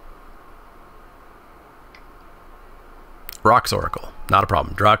 Rocks Oracle. Not a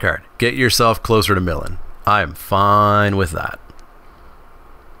problem. Draw a card. Get yourself closer to milling. I am fine with that.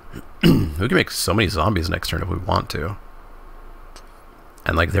 We can make so many zombies next turn if we want to.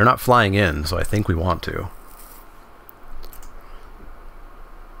 And like, they're not flying in, so I think we want to.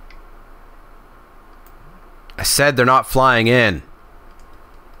 I said they're not flying in.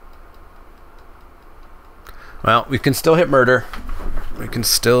 Well, we can still hit murder.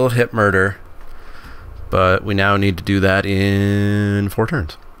 But we now need to do that in 4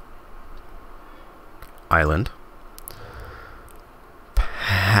 turns. Island.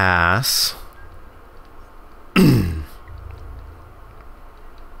 Pass. Why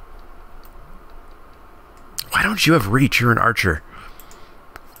don't you have reach? You're an archer.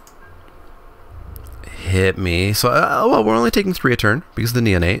 Hit me. So, well, we're only taking 3 a turn because of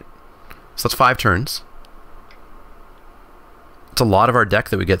the neonate. So that's 5 turns. It's a lot of our deck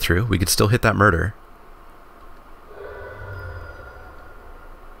that we get through. We could still hit that murder.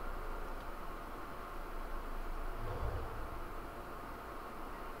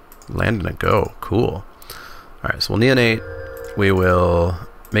 Land and a go. Cool. Alright, so we'll neonate. We will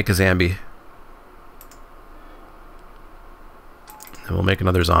make a zombie. And we'll make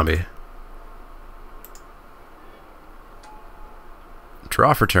another zombie.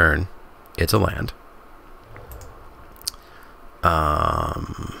 Draw for turn. It's a land.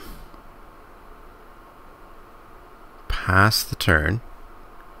 Pass the turn.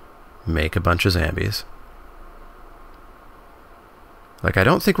 Make a bunch of zombies. Like, I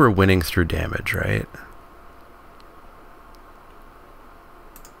don't think we're winning through damage, right?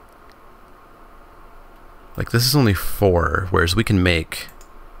 Like, this is only 4, whereas we can make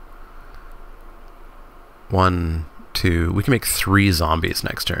 1, 2... We can make 3 zombies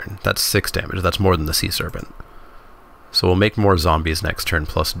next turn. That's 6 damage. That's more than the Sea Serpent. So we'll make more zombies next turn,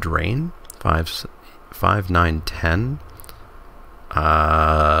 plus Drain. 5, 9, 10.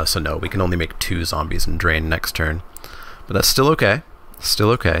 So no, we can only make 2 zombies and Drain next turn. But that's still okay. Still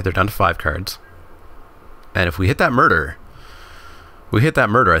okay. They're down to 5 cards. And if we hit that murder,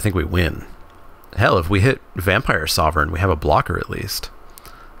 I think we win. Hell, if we hit Vampire Sovereign, we have a blocker at least.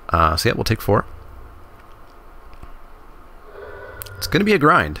 So yeah, we'll take 4. It's going to be a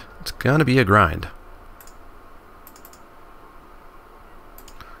grind. It's going to be a grind.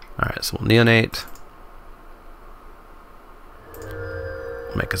 Alright, so we'll neonate.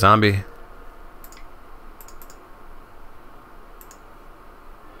 We'll make a zombie.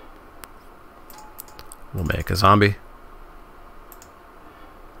 We'll make a zombie.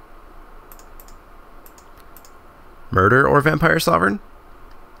 Murder or Vampire Sovereign?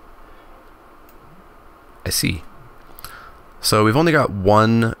 I see. So we've only got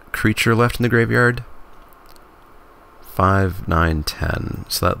 1 creature left in the graveyard. 5, 9, 10.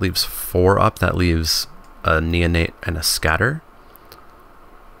 So that leaves 4 up. That leaves a neonate and a scatter.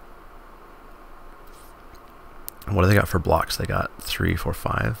 And what do they got for blocks? They got 3, 4,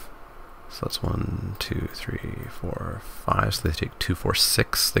 5. So that's 1, 2, 3, 4, 5. So they take 2, 4,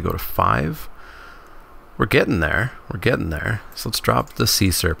 6. They go to 5. We're getting there. We're getting there. So let's drop the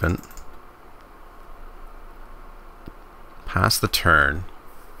Sea Serpent. Pass the turn.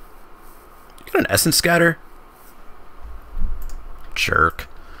 You got an Essence Scatter? Jerk.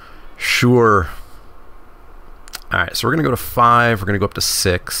 Sure. Alright, so we're going to go to 5. We're going to go up to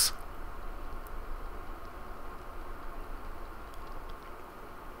 6.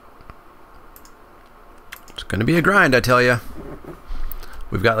 It's going to be a grind, I tell you.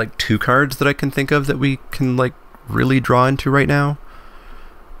 We've got like 2 cards that I can think of that we can like really draw into right now.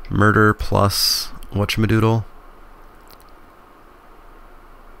 Murder plus whatchamadoodle.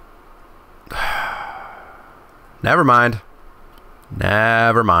 Never mind.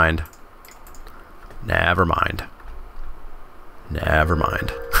 Never mind. Never mind. Never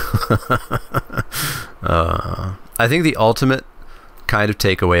mind. I think the ultimate kind of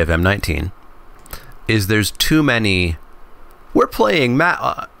takeaway of M19 is there's too many. We're playing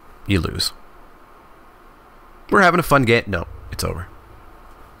you lose. We're having a fun game. No, it's over.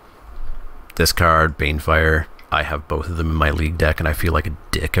 This card, Banefire. I have both of them in my league deck, and I feel like a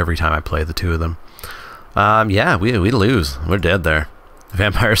dick every time I play the 2 of them. Yeah, we lose. We're dead there.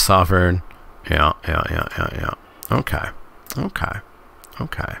 Vampire Sovereign. Yeah. Okay.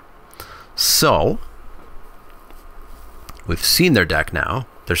 So, we've seen their deck now.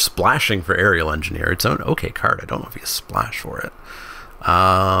 They're splashing for Aerial Engineer. It's an okay card. I don't know if you splash for it.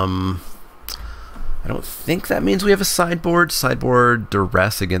 I don't think that means we have a sideboard. Sideboard,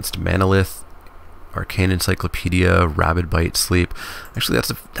 Duress against Manolith, Arcane Encyclopedia, Rabid Bite, Sleep. Actually,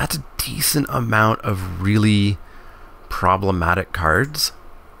 that's a decent amount of really problematic cards.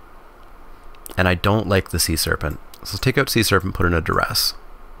 And I don't like the Sea Serpent. So let's take out Sea Serpent, put in a Duress.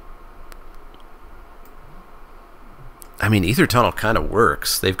 I mean, Ether Tunnel kind of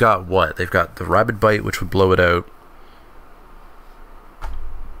works. They've got what? They've got the Rabid Bite, which would blow it out.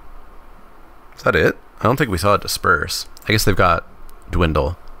 Is that it? I don't think we saw it disperse. I guess they've got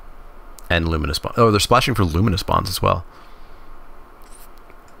Dwindle and Luminous Bonds. Oh, they're splashing for Luminous Bonds as well.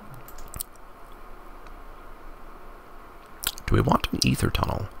 Do we want an Ether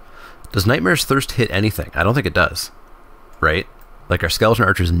Tunnel? Does Nightmare's Thirst hit anything? I don't think it does. Right? Like, our Skeleton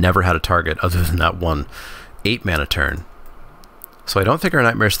Archers never had a target other than that one 8-mana turn. So I don't think our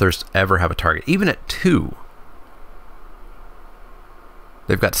Nightmare's Thirst ever have a target. Even at 2.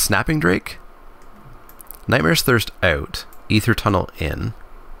 They've got Snapping Drake. Nightmare's Thirst out. Ether Tunnel in.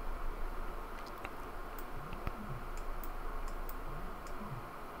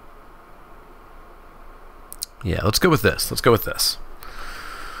 Yeah, let's go with this. Let's go with this.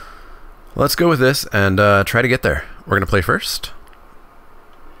 Let's go with this and try to get there. We're going to play first.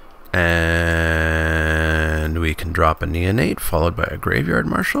 And we can drop a Neonate followed by a Graveyard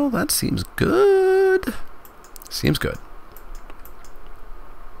Marshal. That seems good. Seems good.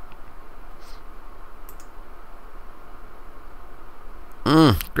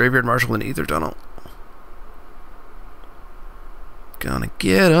 Graveyard Marshal and Ether Tunnel. Gonna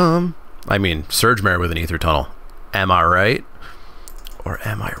get him. I mean, Surge Mare with an Ether Tunnel. Am I right? Or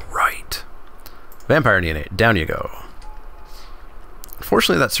am I right? Vampire Neonate. Down you go.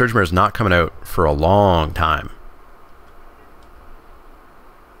 Unfortunately, that Surge Mare is not coming out for a long time.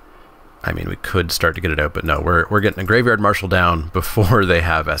 I mean, we could start to get it out, but no, we're getting a Graveyard Marshal down before they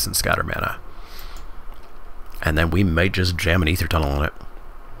have Essence Scatter mana. And then we might just jam an Ether Tunnel on it.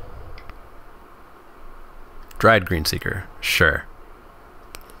 Dryad Greenseeker, sure.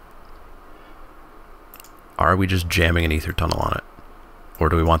 Are we just jamming an Ether Tunnel on it? Or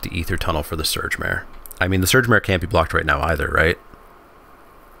do we want the Ether Tunnel for the Surge Mare? I mean, the Surge Mare can't be blocked right now either, right?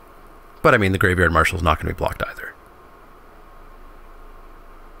 But I mean, the Graveyard Marshal's not going to be blocked either.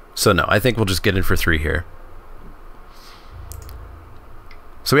 So no, I think we'll just get in for 3 here.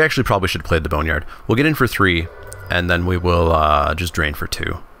 So we actually probably should have played the Boneyard. We'll get in for 3, and then we will just drain for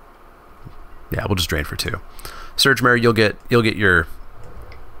 2. Yeah, we'll just drain for 2. Surge Mare, you'll get your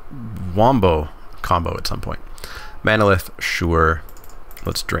Wombo combo at some point. Manalith, sure.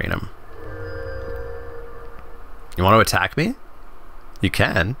 Let's drain him. You want to attack me? You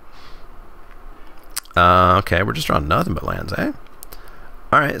can. Okay, we're just drawing nothing but lands, eh?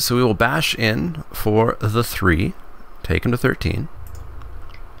 Alright, so we will bash in for the 3. Take him to 13.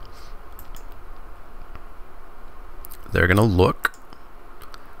 They're going to look.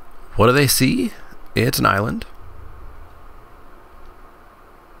 What do they see? It's an island.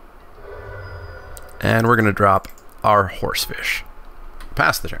 And we're going to drop our Horsefish.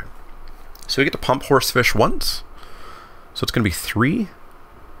 Pass the turn. So we get to pump Horsefish once. So it's going to be 3.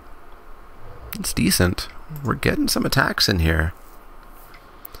 It's decent. We're getting some attacks in here.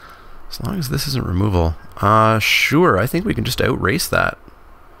 As long as this isn't removal. Sure, I think we can just outrace that.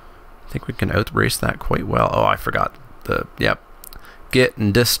 I think we can outrace that quite well. Oh, I forgot the... Yep.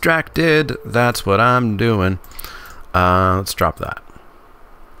 Getting distracted. That's what I'm doing. Let's drop that.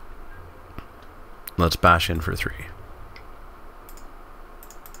 Let's bash in for 3.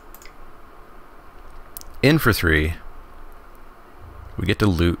 In for 3. We get to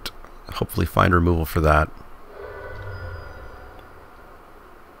loot. Hopefully find removal for that.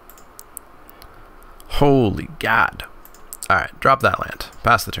 Holy God. Alright, drop that land.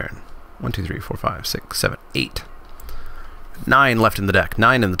 Pass the turn. 1, 2, 3, 4, 5, 6, 7, 8. 9 left in the deck.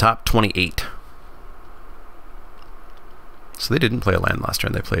 9 in the top, 28. So they didn't play a land last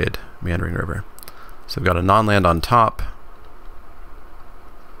turn. They played Meandering River. So we've got a non-land on top.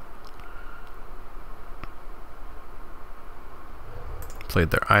 Played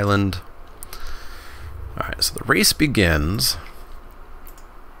their island. Alright, so the race begins.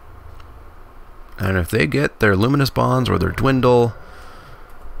 And if they get their Luminous Bonds or their Dwindle,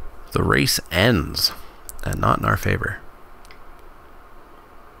 the race ends. And not in our favor.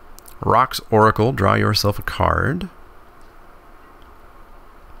 Rock's Oracle, draw yourself a card.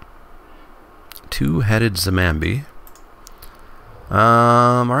 Two-headed Zamambi.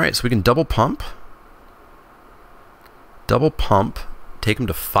 Alright, so we can double pump. Double pump. Take them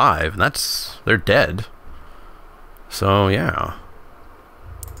to 5, and that's... they're dead. So, yeah.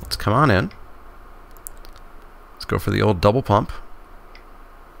 Let's come on in. Let's go for the old double pump.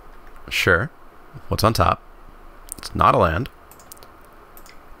 Sure. What's on top? It's not a land.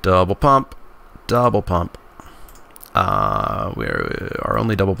 Double pump. Double pump. Our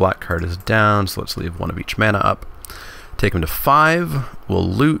only double black card is down, so let's leave 1 of each mana up. Take them to 5. We'll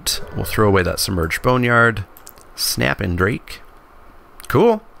loot. We'll throw away that Submerged Boneyard. Snap in Drake.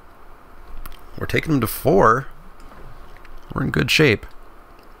 Cool. We're taking them to 4. We're in good shape.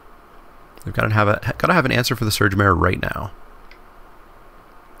 We've got to have an answer for the Surge Mare right now.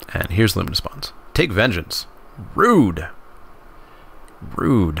 And here's Luminous Bonds. Take Vengeance. Rude.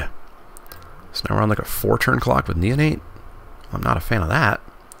 Rude. So now we're on like a 4-turn clock with Neonate. I'm not a fan of that.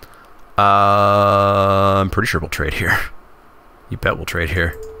 I'm pretty sure we'll trade here. You bet we'll trade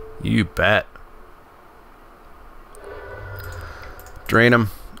here. You bet. Drain him.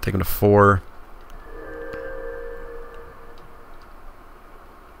 Take him to 4.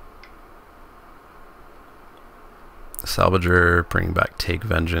 Salvager, bring back Take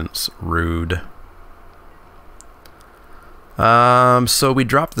Vengeance. Rude. So we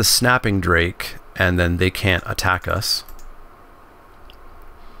drop the Snapping Drake, and then they can't attack us.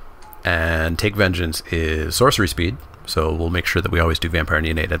 And Take Vengeance is sorcery speed, so we'll make sure that we always do Vampire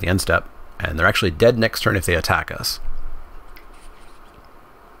Neonate at the end step. And they're actually dead next turn if they attack us.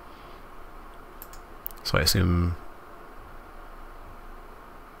 So I assume...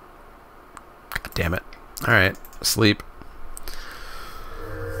 God damn it. Alright, sleep.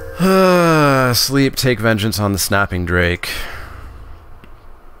 Sleep, Take Vengeance on the Snapping Drake.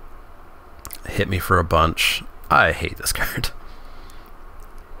 Hit me for a bunch. I hate this card.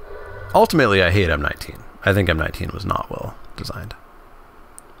 Ultimately, I hate M19. I think M19 was not well designed.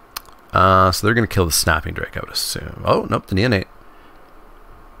 So they're going to kill the Snapping Drake, I would assume. Oh, nope, the Neonate.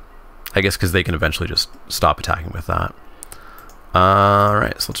 I guess because they can eventually just stop attacking with that.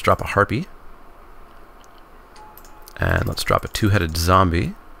 Alright, so let's drop a harpy. And let's drop a two-headed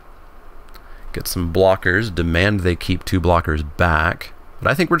zombie. Get some blockers. Demand they keep 2 blockers back.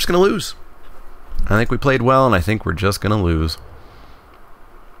 But I think we're just going to lose. I think we played well, and I think we're just going to lose.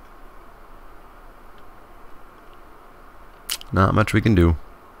 Not much we can do.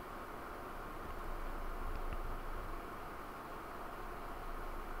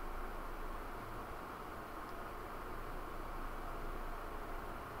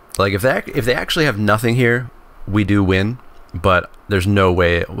 Like, if they actually have nothing here, we do win, but there's no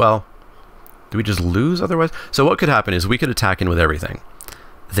way. Well, do we just lose otherwise? So what could happen is we could attack in with everything.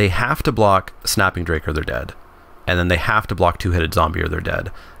 They have to block Snapping Drake or they're dead. And then they have to block Two-Headed Zombie or they're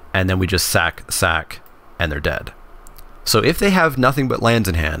dead. And then we just sack, and they're dead. So if they have nothing but lands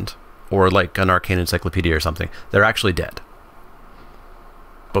in hand, or like an Arcane Encyclopedia or something, they're actually dead.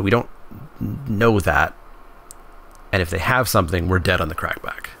 But we don't know that. And if they have something, we're dead on the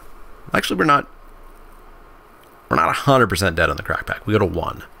crackback. Actually, we're not 100% dead on the crackback. We go to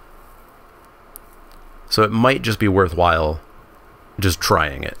 1. So it might just be worthwhile just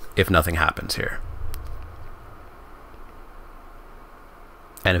trying it if nothing happens here.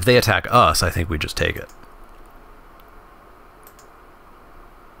 And if they attack us, I think we just take it.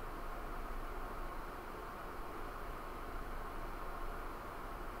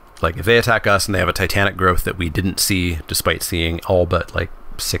 Like, if they attack us and they have a Titanic growth that we didn't see, despite seeing all but like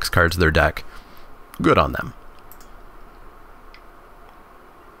 6 cards of their deck, good on them.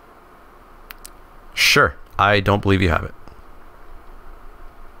 Sure, I don't believe you have it.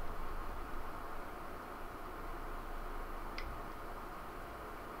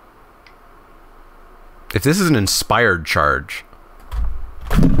 If this is an inspired charge,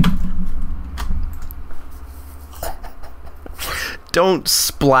 don't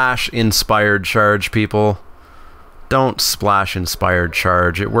splash inspired charge, people. Don't splash inspired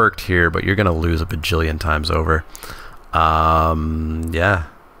charge. It worked here, but you're gonna lose a bajillion times over. Yeah,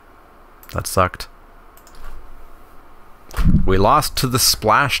 that sucked. We lost to the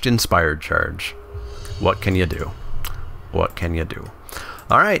splashed inspired charge. What can you do? What can you do?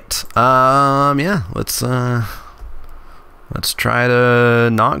 All right. Yeah. Let's try to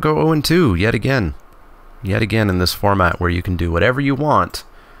not go 0-2 yet again. Yet again in this format where you can do whatever you want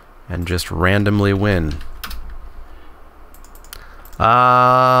and just randomly win.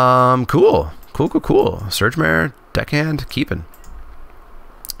 Cool. Cool. Surge Mare, deckhand, keeping.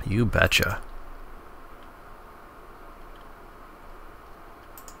 You betcha.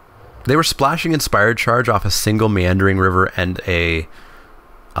 They were splashing Inspired Charge off a single Meandering River and a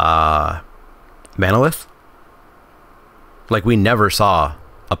Manolith. Like, we never saw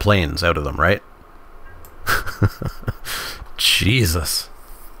a Plains out of them, right? Jesus.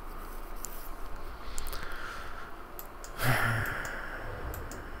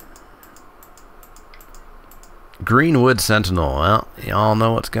 Greenwood Sentinel. Well, y'all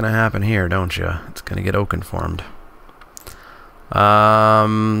know what's going to happen here, don't you? It's going to get Oaken formed.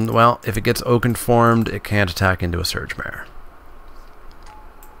 Well, if it gets Oaken formed, it can't attack into a Surge Mare.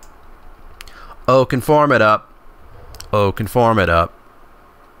 Oaken form it up. Oaken form it up.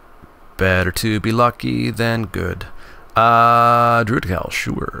 Better to be lucky than good. Druidical,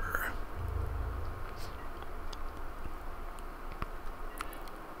 sure.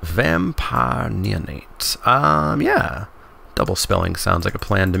 Vampire Neonate. Yeah. Double spelling sounds like a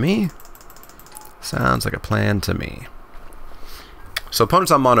plan to me. Sounds like a plan to me. So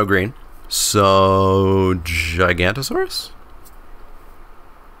opponent's on mono green. So Gigantosaurus?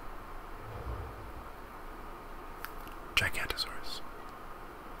 Gigantosaurus.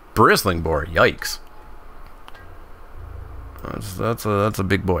 Bristling Boar, yikes. That's a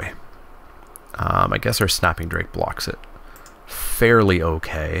big boy. I guess our Snapping Drake blocks it fairly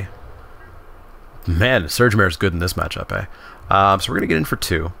okay. Man, Surge Mare is good in this matchup, eh? So we're gonna get in for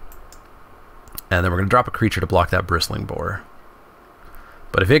 2. And then we're gonna drop a creature to block that Bristling Boar.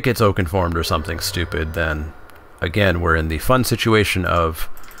 But if it gets Oaken formed or something stupid, then again we're in the fun situation of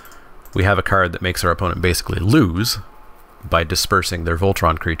we have a card that makes our opponent basically lose by dispersing their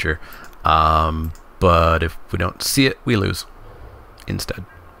Voltron creature. But if we don't see it, we lose instead.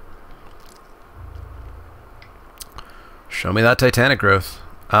 Show me that Titanic growth.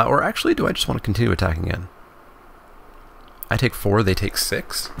 Or actually, do I just want to continue attacking in? I take 4, they take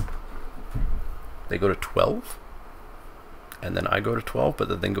 6. They go to 12. And then I go to 12,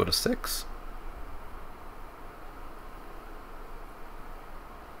 but then go to 6.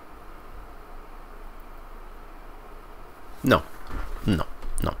 No.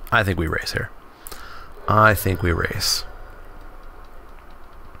 I think we race here. I think we race.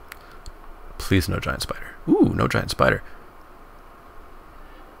 Please no giant spider. Ooh, no giant spider.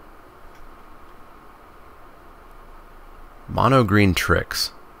 Mono green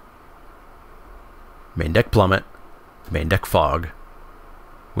tricks. Main deck Plummet. Main deck Fog.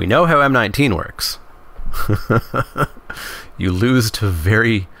 We know how M19 works. You lose to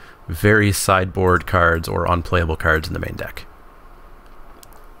very, very sideboard cards or unplayable cards in the main deck.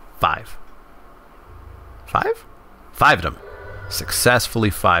 5. 5? 5'd them. Successfully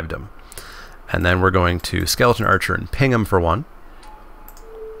 5'd them. And then we're going to Skeleton Archer and ping him for 1.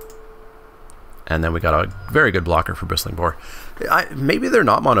 And then we got a very good blocker for Bristling Boar. Maybe they're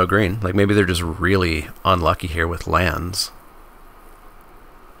not mono green. Like maybe they're just really unlucky here with lands.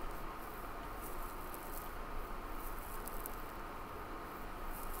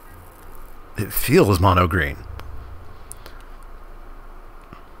 It feels mono green.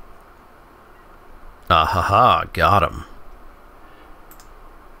 Ah ha ha, got him.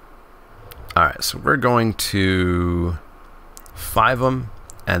 Alright, so we're going to 5 them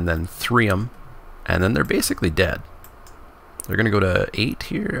and then 3 them, and then they're basically dead. They're going to go to 8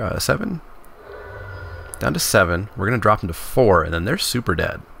 here, 7. Down to 7. We're going to drop them to 4, and then they're super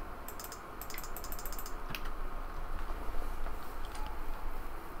dead.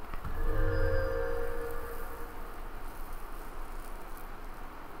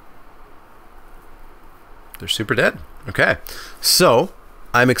 They're super dead. Okay. So,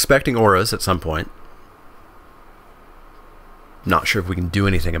 I'm expecting auras at some point. Not sure if we can do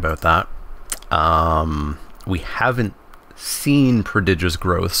anything about that. We haven't seen prodigious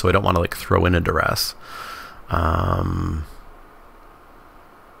growth, so I don't want to like throw in a duress. No,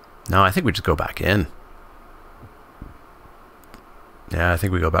 I think we just go back in. Yeah, I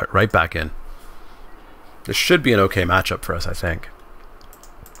think we go back right back in. This should be an okay matchup for us, I think.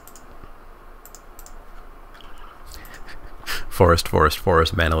 Forest, forest,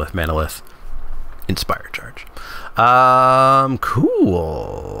 forest, manolith, manolith. Inspire charge.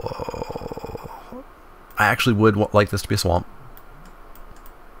 Cool. I actually would like this to be a swamp.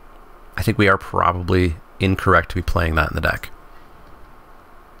 I think we are probably incorrect to be playing that in the deck.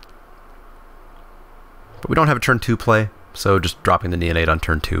 But we don't have a turn 2 play, so just dropping the Neonate on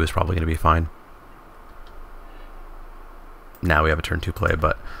turn 2 is probably going to be fine. Now we have a turn 2 play,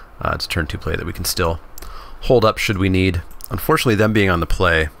 but it's a turn 2 play that we can still hold up should we need. Unfortunately, them being on the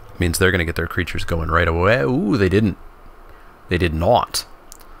play means they're going to get their creatures going right away. Ooh, they didn't. They did not.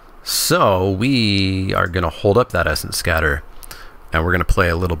 So we are going to hold up that Essence Scatter, and we're going to play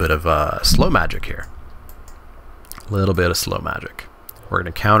a little bit of slow magic here. A little bit of slow magic. We're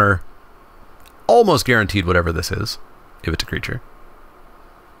going to counter almost guaranteed whatever this is, if it's a creature.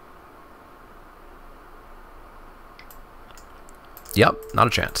 Yep, not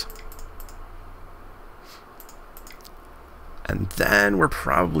a chance. And then we're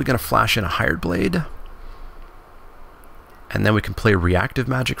probably going to flash in a Hired Blade. And then we can play reactive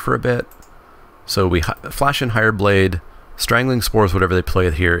magic for a bit. So we flash in Hired Blade, Strangling Spores, whatever they play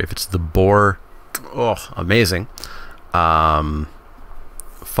here. If it's the Boar, oh, amazing. Follow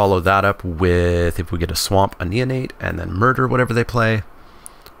that up with, if we get a Swamp, a Neonate, and then Murder, whatever they play.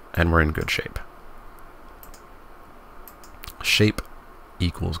 And we're in good shape. Shape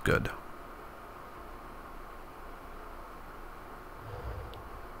equals good.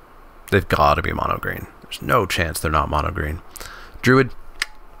 They've got to be mono green. There's no chance they're not mono green. Druid,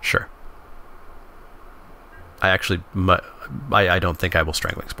 sure. I don't think I will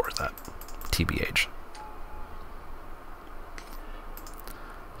Strangling Spores that. TBH.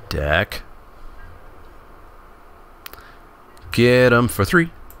 Deck. Get them for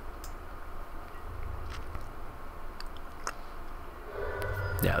 3.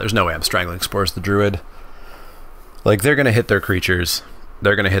 Yeah, there's no way I'm Strangling Spores the Druid. Like, they're going to hit their creatures.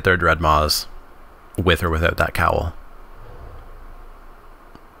 They're going to hit their Dreadmaws with or without that Cowl.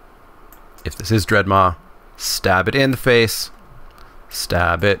 If this is Dreadmaw, stab it in the face.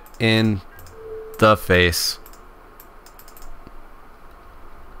 Stab it in the face.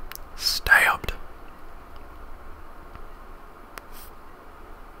 Stabbed.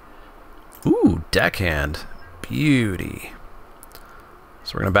 Ooh, Deckhand. Beauty.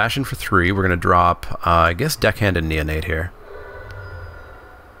 So we're going to bash in for 3. We're going to drop, I guess, Deckhand and Neonate here.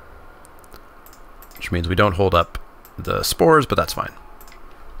 Which means we don't hold up the spores, but that's fine.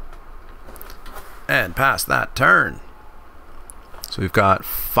 And pass that turn. So we've got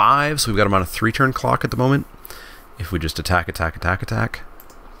 5, so we've got them on a 3-turn clock at the moment. If we just attack, attack, attack, attack.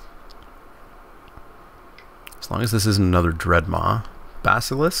 As long as this isn't another Dreadmaw.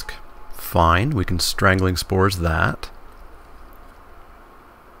 Basilisk, fine. We can Strangling Spores that.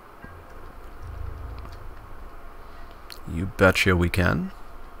 You betcha we can.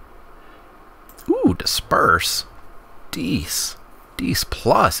 Ooh, Disperse. Dece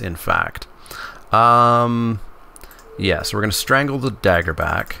plus, in fact. Yeah, Yeah, so we're going to strangle the dagger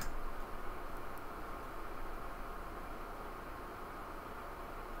back.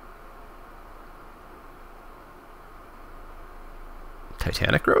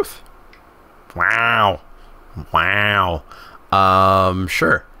 Titanic growth? Wow. Wow.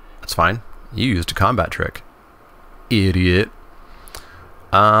 Sure. That's fine. You used a combat trick. Idiot.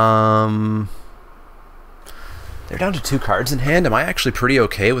 They're down to 2 cards in hand. Am I actually pretty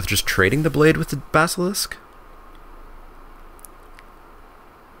okay with just trading the blade with the basilisk?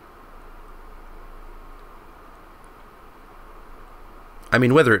 I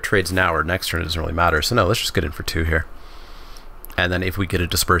mean, whether it trades now or next turn, it doesn't really matter. So no, let's just get in for 2 here. And then if we get a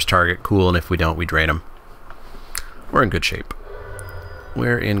dispersed target, cool. And if we don't, we drain them. We're in good shape.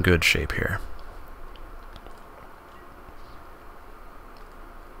 We're in good shape here.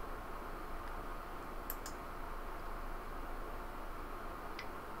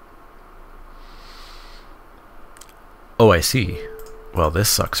 Oh, I see. Well, this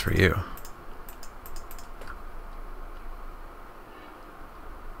sucks for you.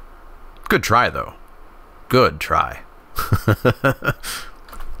 Good try, though. Good try.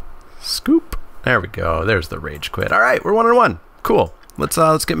 Scoop. There we go. There's the rage quit. All right, we're 1-1. Cool.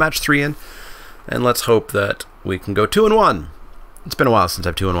 Let's get match 3 in, and let's hope that we can go 2-1. It's been a while since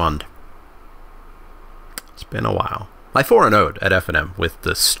I've 2-1'd. It's been a while. I 4-0'd at F&M with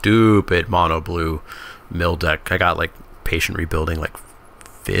the stupid mono blue mill deck. I got like patient rebuilding like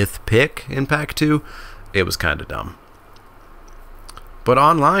 5th pick in pack 2. It was kind of dumb. But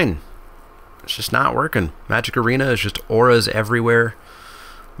online, it's just not working. Magic Arena is just auras everywhere.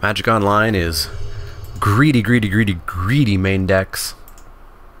 Magic Online is greedy, greedy, greedy, greedy main decks.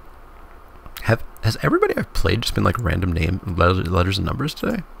 Has everybody I've played just been like random letters and numbers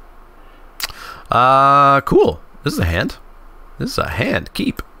today? Cool. This is a hand. This is a hand.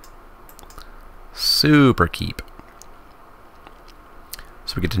 Keep. Super keep.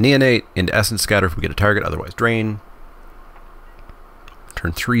 So we get to Neonate, into Essence Scatter if we get a target, otherwise drain.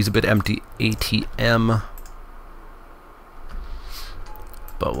 Turn 3 is a bit empty. ATM.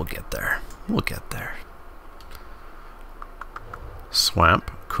 But we'll get there. We'll get there.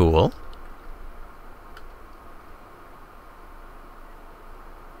 Swamp. Cool.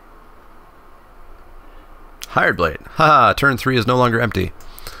 Hired Blade. Haha, turn 3 is no longer empty.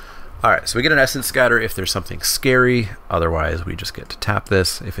 Alright, so we get an Essence Scatter if there's something scary. Otherwise, we just get to tap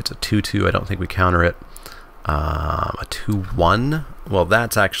this. If it's a 2-2, I don't think we counter it. A 2-1? Well,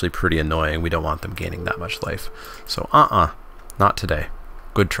 that's actually pretty annoying. We don't want them gaining that much life. So, not today.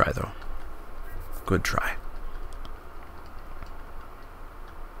 Good try, though. Good try.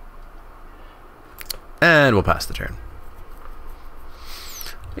 And we'll pass the turn.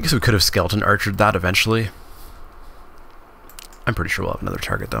 I guess we could have Skeleton Archered that eventually. I'm pretty sure we'll have another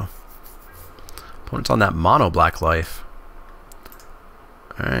target, though. Opponent's on that mono black life.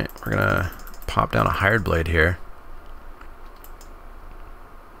 Alright, we're gonna pop down a Hired Blade here.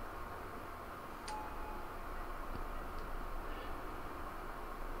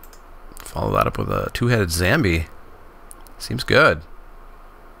 Follow that up with a 2-headed Zambi. Seems good.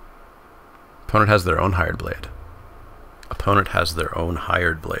 Opponent has their own Hired Blade. Opponent has their own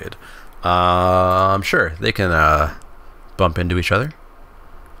Hired Blade. Sure, they can bump into each other.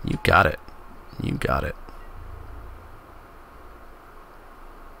 You got it. You got it.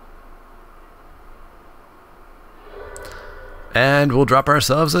 And we'll drop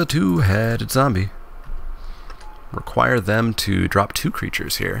ourselves a 2-headed zombie. Require them to drop 2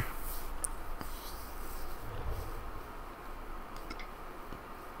 creatures here.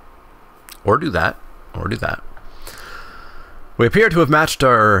 Or do that. Or do that. We appear to have matched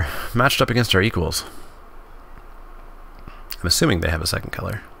up against our equals. I'm assuming they have a second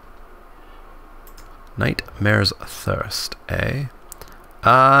color. Nightmare's Thirst, eh?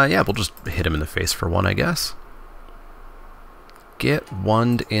 Yeah, we'll just hit him in the face for 1, I guess. Get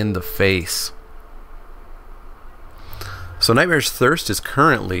one in the face. So Nightmare's Thirst is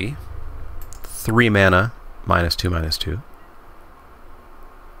currently 3 mana, -2/-2.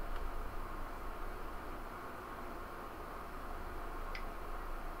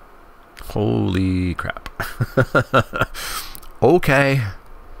 Holy crap. Okay.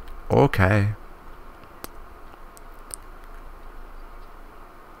 Okay.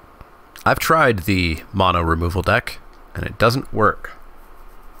 I've tried the mono removal deck, and it doesn't work.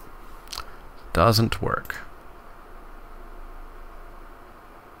 Doesn't work.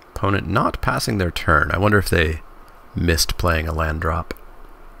 Opponent not passing their turn. I wonder if they missed playing a land drop.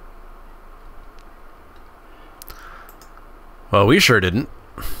 Well, we sure didn't.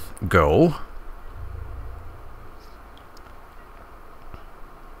 Go.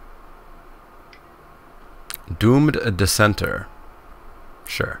 Doomed Dissenter.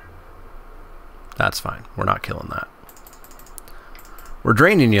 Sure. That's fine. We're not killing that. We're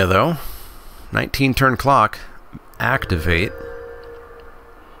draining you, though. 19 turn clock. Activate.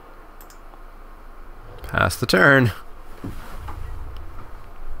 Pass the turn.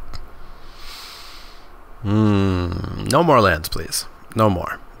 No more lands, please. No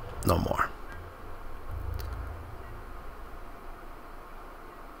more. No more.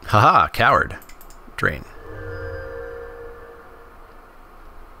 Haha, coward. Drain.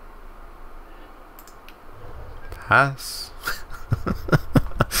 Pass.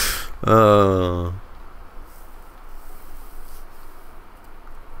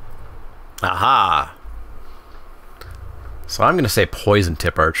 Aha. So I'm going to say Poison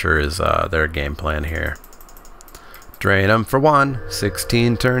Tip Archer is their game plan here. Drain them for 1.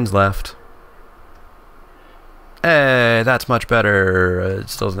 16 turns left. Hey, that's much better. It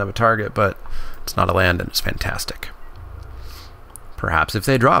still doesn't have a target, but it's not a land and it's fantastic. Perhaps if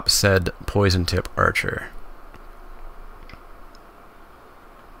they drop said Poison Tip Archer.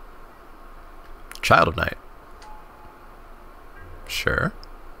 Child of Night. Sure.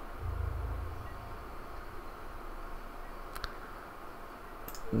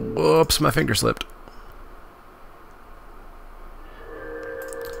 Whoops, my finger slipped.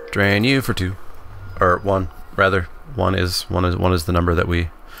 Drain you for 2. Or 1, rather. 1 is the number that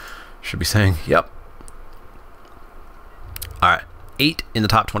we should be saying. Yep. Alright. 8 in the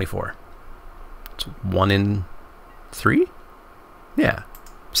top 24. It's 1 in 3? Yeah.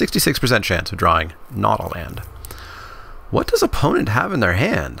 66% chance of drawing not a land. What does opponent have in their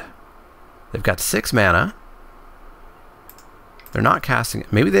hand? They've got 6 mana. They're not casting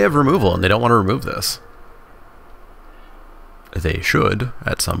it. Maybe they have removal and they don't want to remove this. They should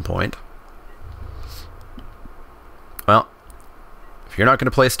at some point. Well, if you're not going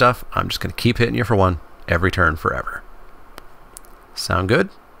to play stuff, I'm just going to keep hitting you for 1 every turn forever. Sound good?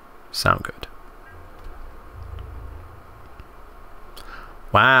 Sound good.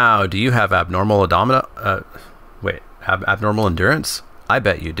 Wow, do you have abnormal odomina? Abnormal endurance? I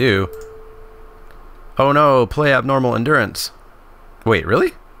bet you do. Oh no, play abnormal endurance. Wait,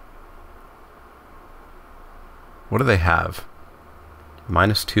 really? What do they have?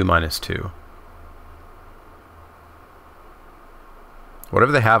 -2, -2.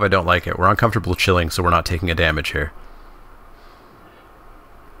 Whatever they have, I don't like it. We're uncomfortable chilling, so we're not taking a damage here.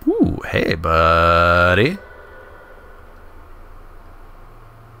 Ooh, hey, buddy.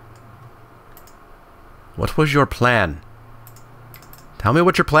 What was your plan? Tell me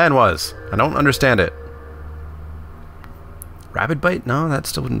what your plan was. I don't understand it. Rabid Bite? No, that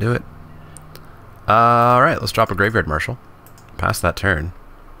still wouldn't do it. Alright, let's drop a Graveyard Marshal. Pass that turn.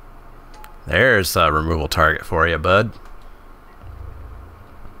 There's a removal target for you, bud.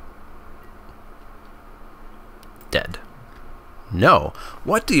 Dead. No.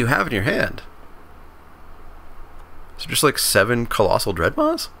 What do you have in your hand? Is it just like 7 Colossal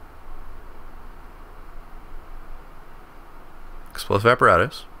Dreadmaws? Explosive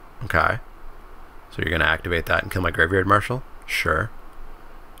Apparatus. Okay. So you're going to activate that and kill my Graveyard Marshal? Sure.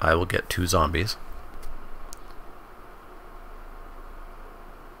 I will get 2 zombies.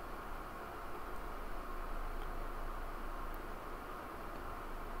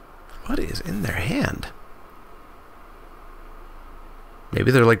 What is in their hand?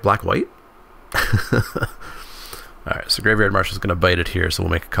 Maybe they're like black-white? Alright, so Graveyard Marshal's going to bite it here, so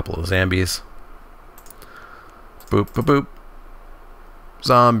we'll make a couple of zombies. Boop, boop, boop.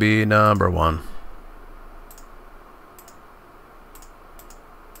 Zombie number 1.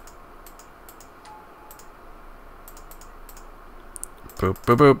 Boop,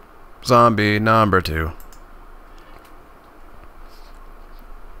 boop, boop. Zombie number 2.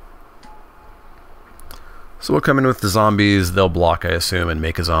 So we'll come in with the zombies, they'll block, I assume, and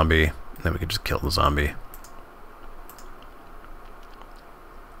make a zombie. And then we can just kill the zombie.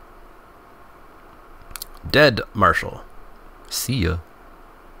 Dead Marshal. See ya.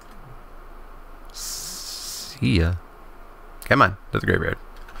 See ya. Come on, to the graveyard.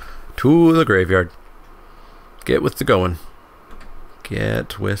 To the graveyard. Get with the going.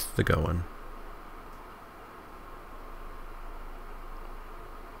 Get with the going.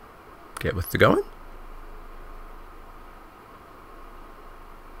 Get with the going?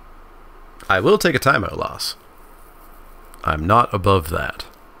 I will take a timeout loss. I'm not above that.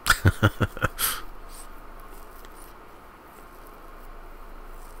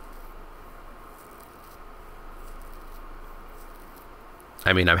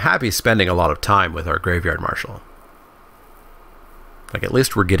 I mean, I'm happy spending a lot of time with our Graveyard Marshal. Like, at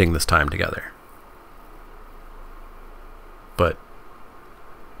least we're getting this time together. But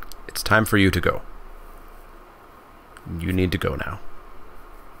it's time for you to go. You need to go now.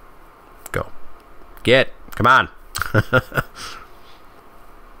 Go. Get. Come on.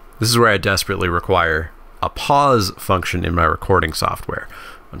 This is where I desperately require a pause function in my recording software.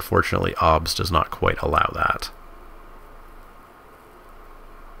 Unfortunately, OBS does not quite allow that.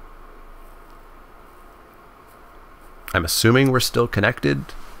 I'm assuming we're still connected.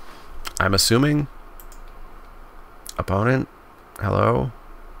 I'm assuming. Opponent, hello?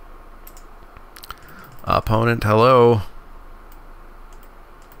 Opponent, hello?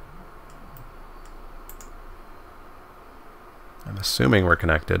 I'm assuming we're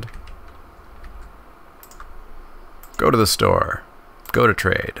connected. Go to the store. Go to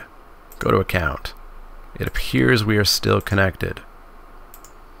trade. Go to account. It appears we are still connected.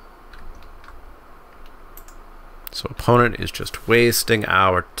 So opponent is just wasting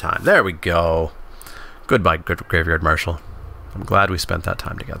our time. There we go. Goodbye, good Graveyard Marshal. I'm glad we spent that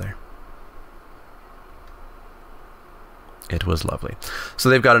time together. It was lovely. So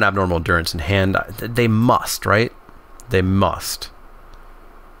they've got an abnormal endurance in hand. They must, right? They must.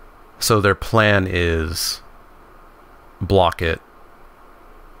 So their plan is block it,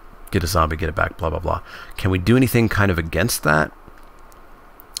 get a zombie, get it back, blah, blah, blah. Can we do anything kind of against that?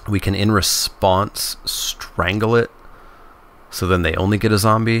 We can, in response, strangle it, so then they only get a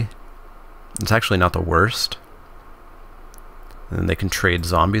zombie. It's actually not the worst. And then they can trade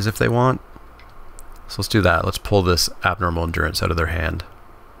zombies if they want. So let's do that. Let's pull this abnormal endurance out of their hand.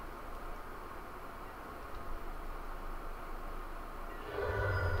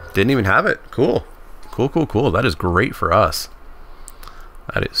 Didn't even have it. Cool. Cool, cool, cool. That is great for us.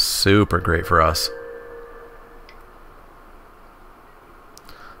 That is super great for us.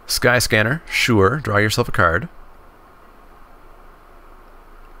 Sky Scanner. Sure. Draw yourself a card.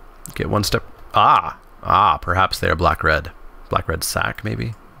 Get one step. Perhaps they are black-red. Black-red sack,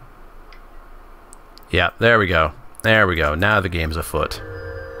 maybe? Yeah, there we go. There we go. Now the game's afoot.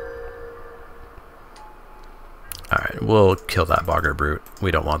 Alright, we'll kill that Bogger Brute.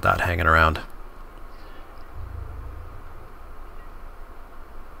 We don't want that hanging around.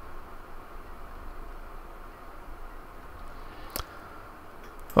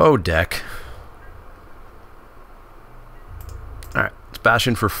 Oh, deck. Alright, let's bash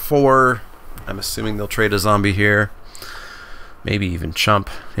in for 4. I'm assuming they'll trade a zombie here. Maybe even chump.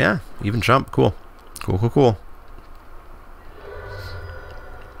 Yeah, even chump. Cool. Cool, cool, cool.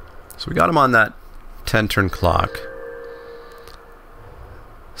 So we got him on that 10-turn clock.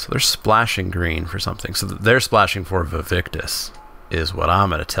 So they're splashing green for something. So they're splashing for Vivictus is what I'm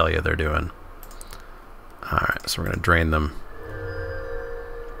going to tell you they're doing. Alright, so we're going to drain them.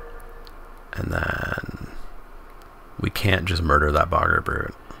 And then we can't just murder that Bogger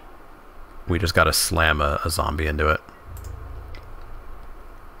Brute. We just got to slam a zombie into it.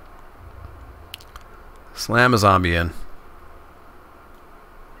 Slam a zombie in.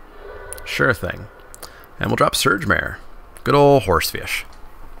 Sure thing. And we'll drop Surge Mare. Good old Horsefish.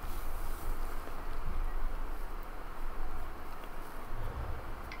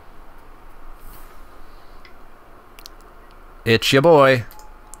 It's ya boy.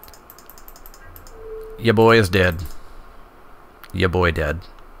 Ya boy is dead. Ya boy dead.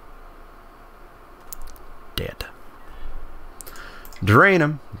 Dead. Drain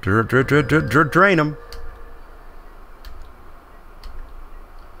him. Drain him.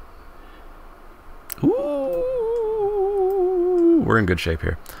 Ooh, we're in good shape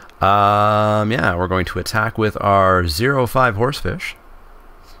here. Yeah, we're going to attack with our 0-5 Horsefish.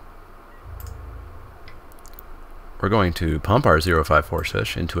 We're going to pump our 0-5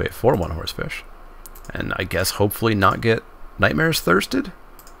 Horsefish into a 4-1 Horsefish. And I guess hopefully not get Nightmares thirsted?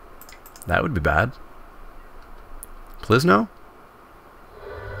 That would be bad. Plisno?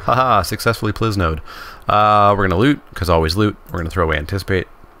 Haha, successfully Plisnoed. We're going to loot, because always loot. We're going to throw away Anticipate.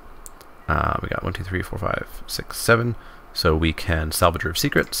 We got 1, 2, 3, 4, 5, 6, 7. So we can Salvager of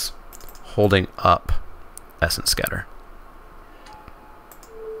Secrets, holding up Essence Scatter.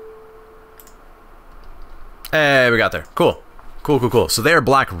 Hey, we got there. Cool. Cool, cool, cool. So they are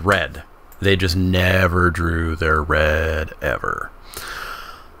black-red. They just never drew their red ever.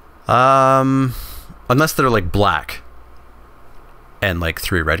 Unless they're like black and like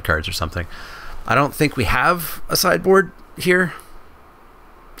 3 red cards or something. I don't think we have a sideboard here.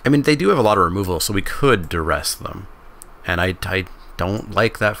 I mean, they do have a lot of removal, so we could duress them. And I don't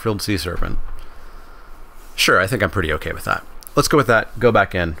like that Frilled Sea Serpent. Sure, I think I'm pretty okay with that. Let's go with that. Go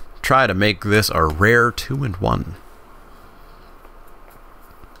back in. Try to make this a rare 2-1.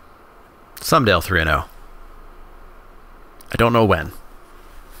 Someday I'll 3-0. I don't know when.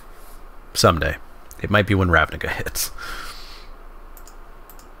 Someday. It might be when Ravnica hits.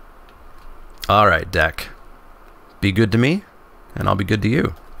 Alright, deck. Be good to me, and I'll be good to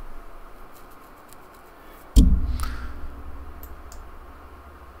you.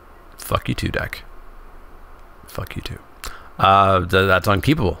 Fuck you too, deck. Fuck you too. That's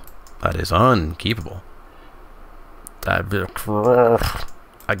unkeepable. That is unkeepable.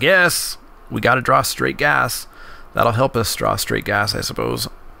 I guess we got to draw straight gas. That'll help us draw straight gas, I suppose.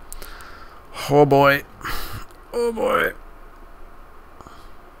 Oh boy. Oh boy.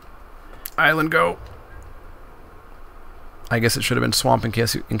 Island go. I guess it should have been swamp in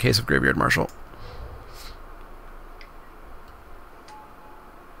case of Graveyard Marshal.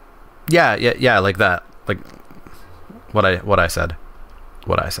 Yeah, like that. Like what I said.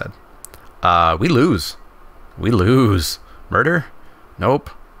 What I said. We lose. We lose. Murder? Nope.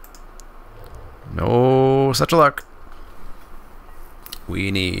 No such a luck.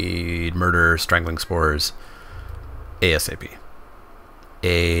 We need murder, strangling spores. ASAP.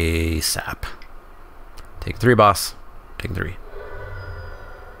 ASAP. Take 3, boss. Taking 3.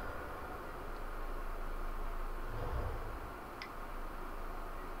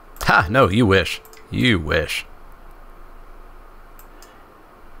 Ha! No, you wish. You wish.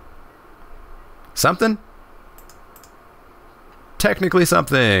 Something? Technically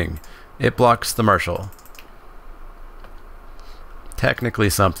something. It blocks the Marshal. Technically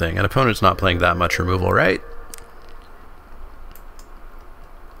something. An opponent's not playing that much removal, right?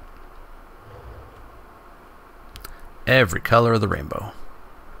 Every color of the rainbow.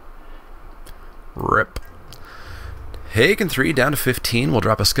 Rip. Taking 3 down to 15. We'll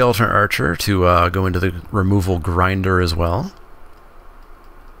drop a Skeleton Archer to go into the removal grinder as well.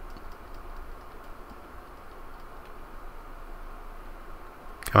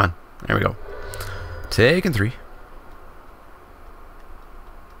 Come on. There we go. Taking 3.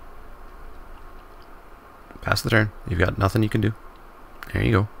 Pass the turn. You've got nothing you can do. There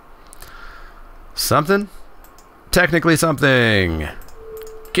you go. Something? Technically something.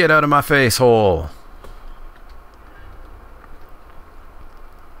 Get out of my face hole.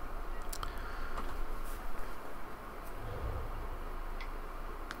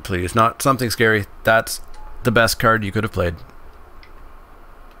 Please, not something scary. That's the best card you could have played.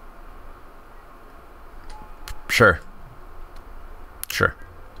 Sure. Sure.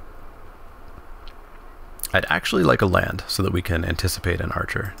 I'd actually like a land so that we can anticipate an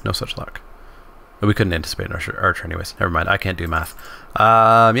Archer. No such luck. We couldn't anticipate an Archer anyways. Never mind. I can't do math.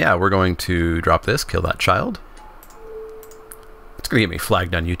 Yeah, we're going to drop this, kill that child. It's going to get me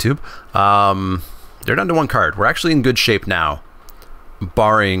flagged on YouTube. They're down to 1 card. We're actually in good shape now,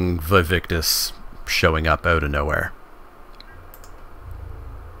 barring Vivictus showing up out of nowhere.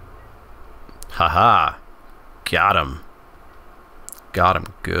 Haha. Got him. Got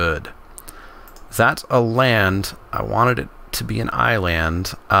him good. That's a land. I wanted it to be an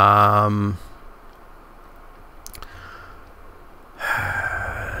island.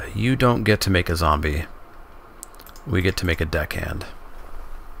 You don't get to make a zombie. We get to make a deckhand.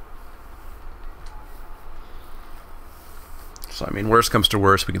 So, I mean, worst comes to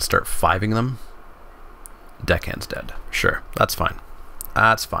worst, we can start 5ing them. Deckhand's dead. Sure, that's fine.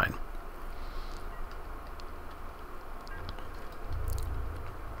 That's fine.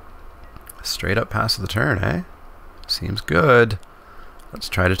 Straight up pass of the turn, eh? Seems good. Let's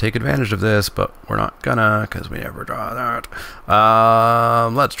try to take advantage of this, but we're not gonna, because we never draw that.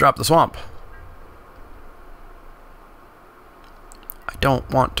 Let's drop the swamp. I don't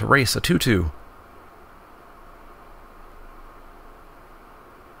want to race a 2/2.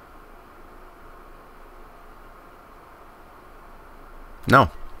 No,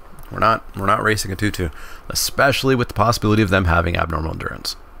 we're not racing a 2/2, especially with the possibility of them having abnormal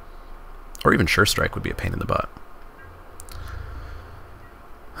endurance. Or even Sure Strike would be a pain in the butt.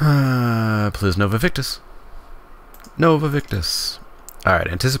 Please, Nova Victus. Nova Victus. Alright,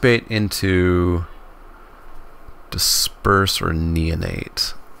 anticipate into Disperse or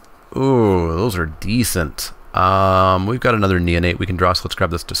Neonate. Ooh, those are decent. We've got another Neonate we can draw, so let's grab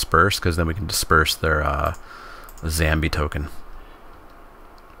this Disperse, because then we can disperse their Zambi token.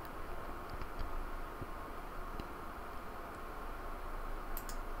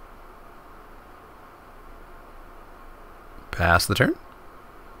 Pass the turn.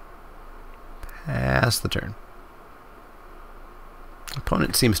 Pass the turn.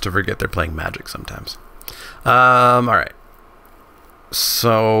 Opponent seems to forget they're playing Magic sometimes. Alright.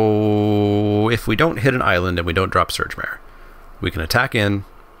 So, if we don't hit an island and we don't drop Surge Mare, we can attack in,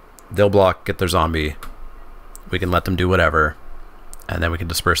 they'll block, get their zombie, we can let them do whatever, and then we can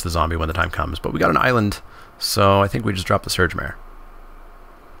disperse the zombie when the time comes. But we got an island, so I think we just drop the Surge Mare.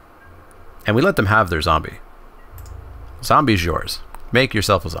 And we let them have their zombie. Zombie's yours. Make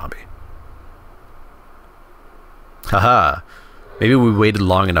yourself a zombie. Haha. Maybe we waited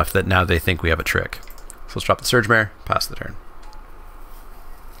long enough that now they think we have a trick. So let's drop the Surge Mare, pass the turn.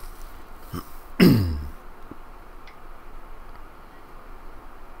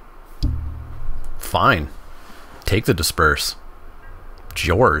 Fine. Take the Disperse. It's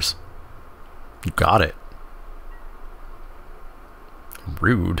yours. You got it.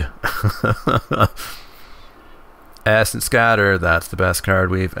 Rude. Essence Scatter, that's the best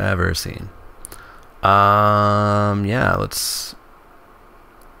card we've ever seen. Yeah, let's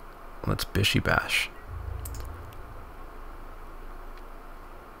Bishy Bash.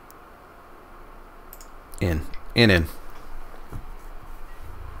 In.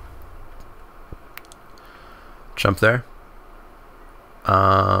 Jump there.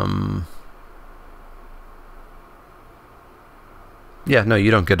 Yeah, no,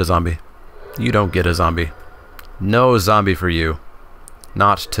 you don't get a zombie. You don't get a zombie. No zombie for you.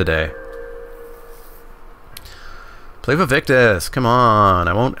 Not today. Play Victus. Come on.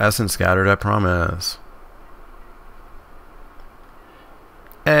 I won't Essence Scattered, I promise.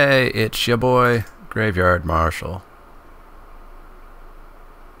 Hey, it's your boy, Graveyard Marshal.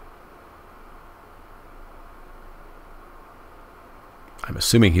 I'm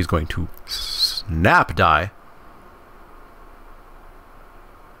assuming he's going to snap die.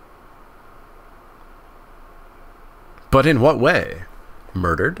 But in what way?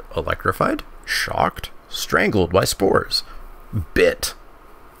 Murdered, electrified, shocked, strangled by spores, bit.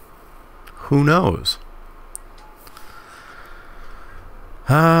 Who knows?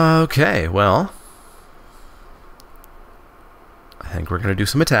 Okay, well, I think we're going to do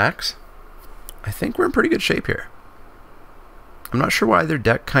some attacks. I think we're in pretty good shape here. I'm not sure why their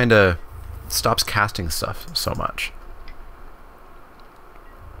deck kind of stops casting stuff so much.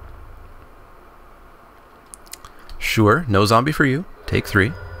 Sure, no zombie for you. Take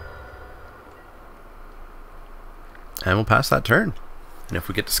 3. And we'll pass that turn. And if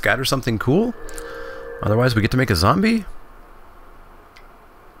we get to scatter something cool, otherwise we get to make a zombie.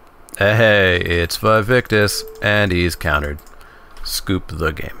 Hey, it's Victus, and he's countered. Scoop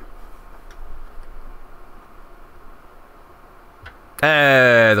the game.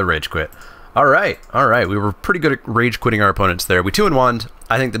 Hey, the rage quit. Alright. We were pretty good at rage quitting our opponents there. We 2-1.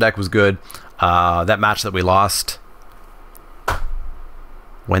 I think the deck was good. That match that we lost.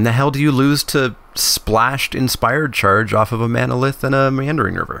 When the hell do you lose to Splashed Inspired Charge off of a Manalith and a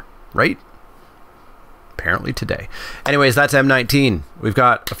Meandering River? Right? Apparently today. Anyways, that's M19. We've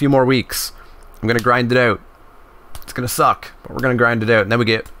got a few more weeks. I'm going to grind it out. It's going to suck, but we're going to grind it out. And then we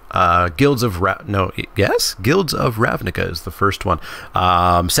get Guilds of Guilds of Ravnica is the first one.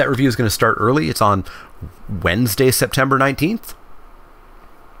 Set review is going to start early. It's on Wednesday, September 19th.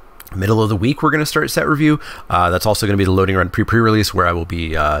 Middle of the week, we're going to start set review. That's also going to be the loading run pre-release where I will be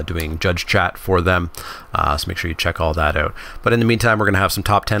doing judge chat for them. So make sure you check all that out. But in the meantime, we're going to have some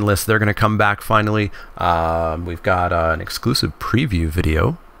top 10 lists. They're going to come back finally. We've got an exclusive preview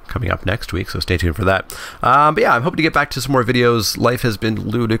video coming up next week, so stay tuned for that. But yeah, I'm hoping to get back to some more videos. Life has been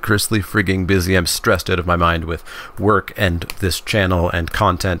ludicrously frigging busy. I'm stressed out of my mind with work and this channel and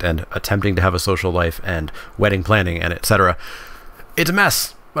content and attempting to have a social life and wedding planning and etc. It's a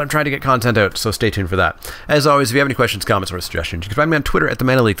mess. But I'm trying to get content out, so stay tuned for that. As always, if you have any questions, comments, or suggestions, you can find me on Twitter at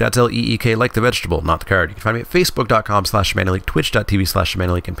 @themanaleek. That's L-E-E-K, like the vegetable, not the card. You can find me at facebook.com/themanaleek,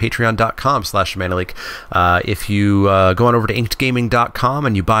 twitch.tv/themanaleek, and patreon.com/themanaleek. If you go on over to inkedgaming.com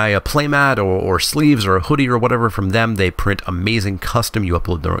and you buy a playmat or sleeves or a hoodie or whatever from them, they print amazing custom. You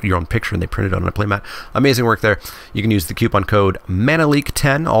upload your own picture and they print it on a playmat. Amazing work there. You can use the coupon code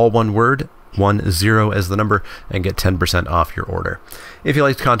MANALEEK10, all one word, 10 as the number, and get 10% off your order. If you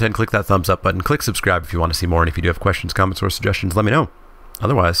liked the content, click that thumbs up button, click subscribe if you want to see more, and if you do have questions, comments, or suggestions, let me know.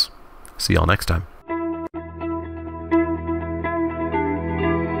 Otherwise, see y'all next time.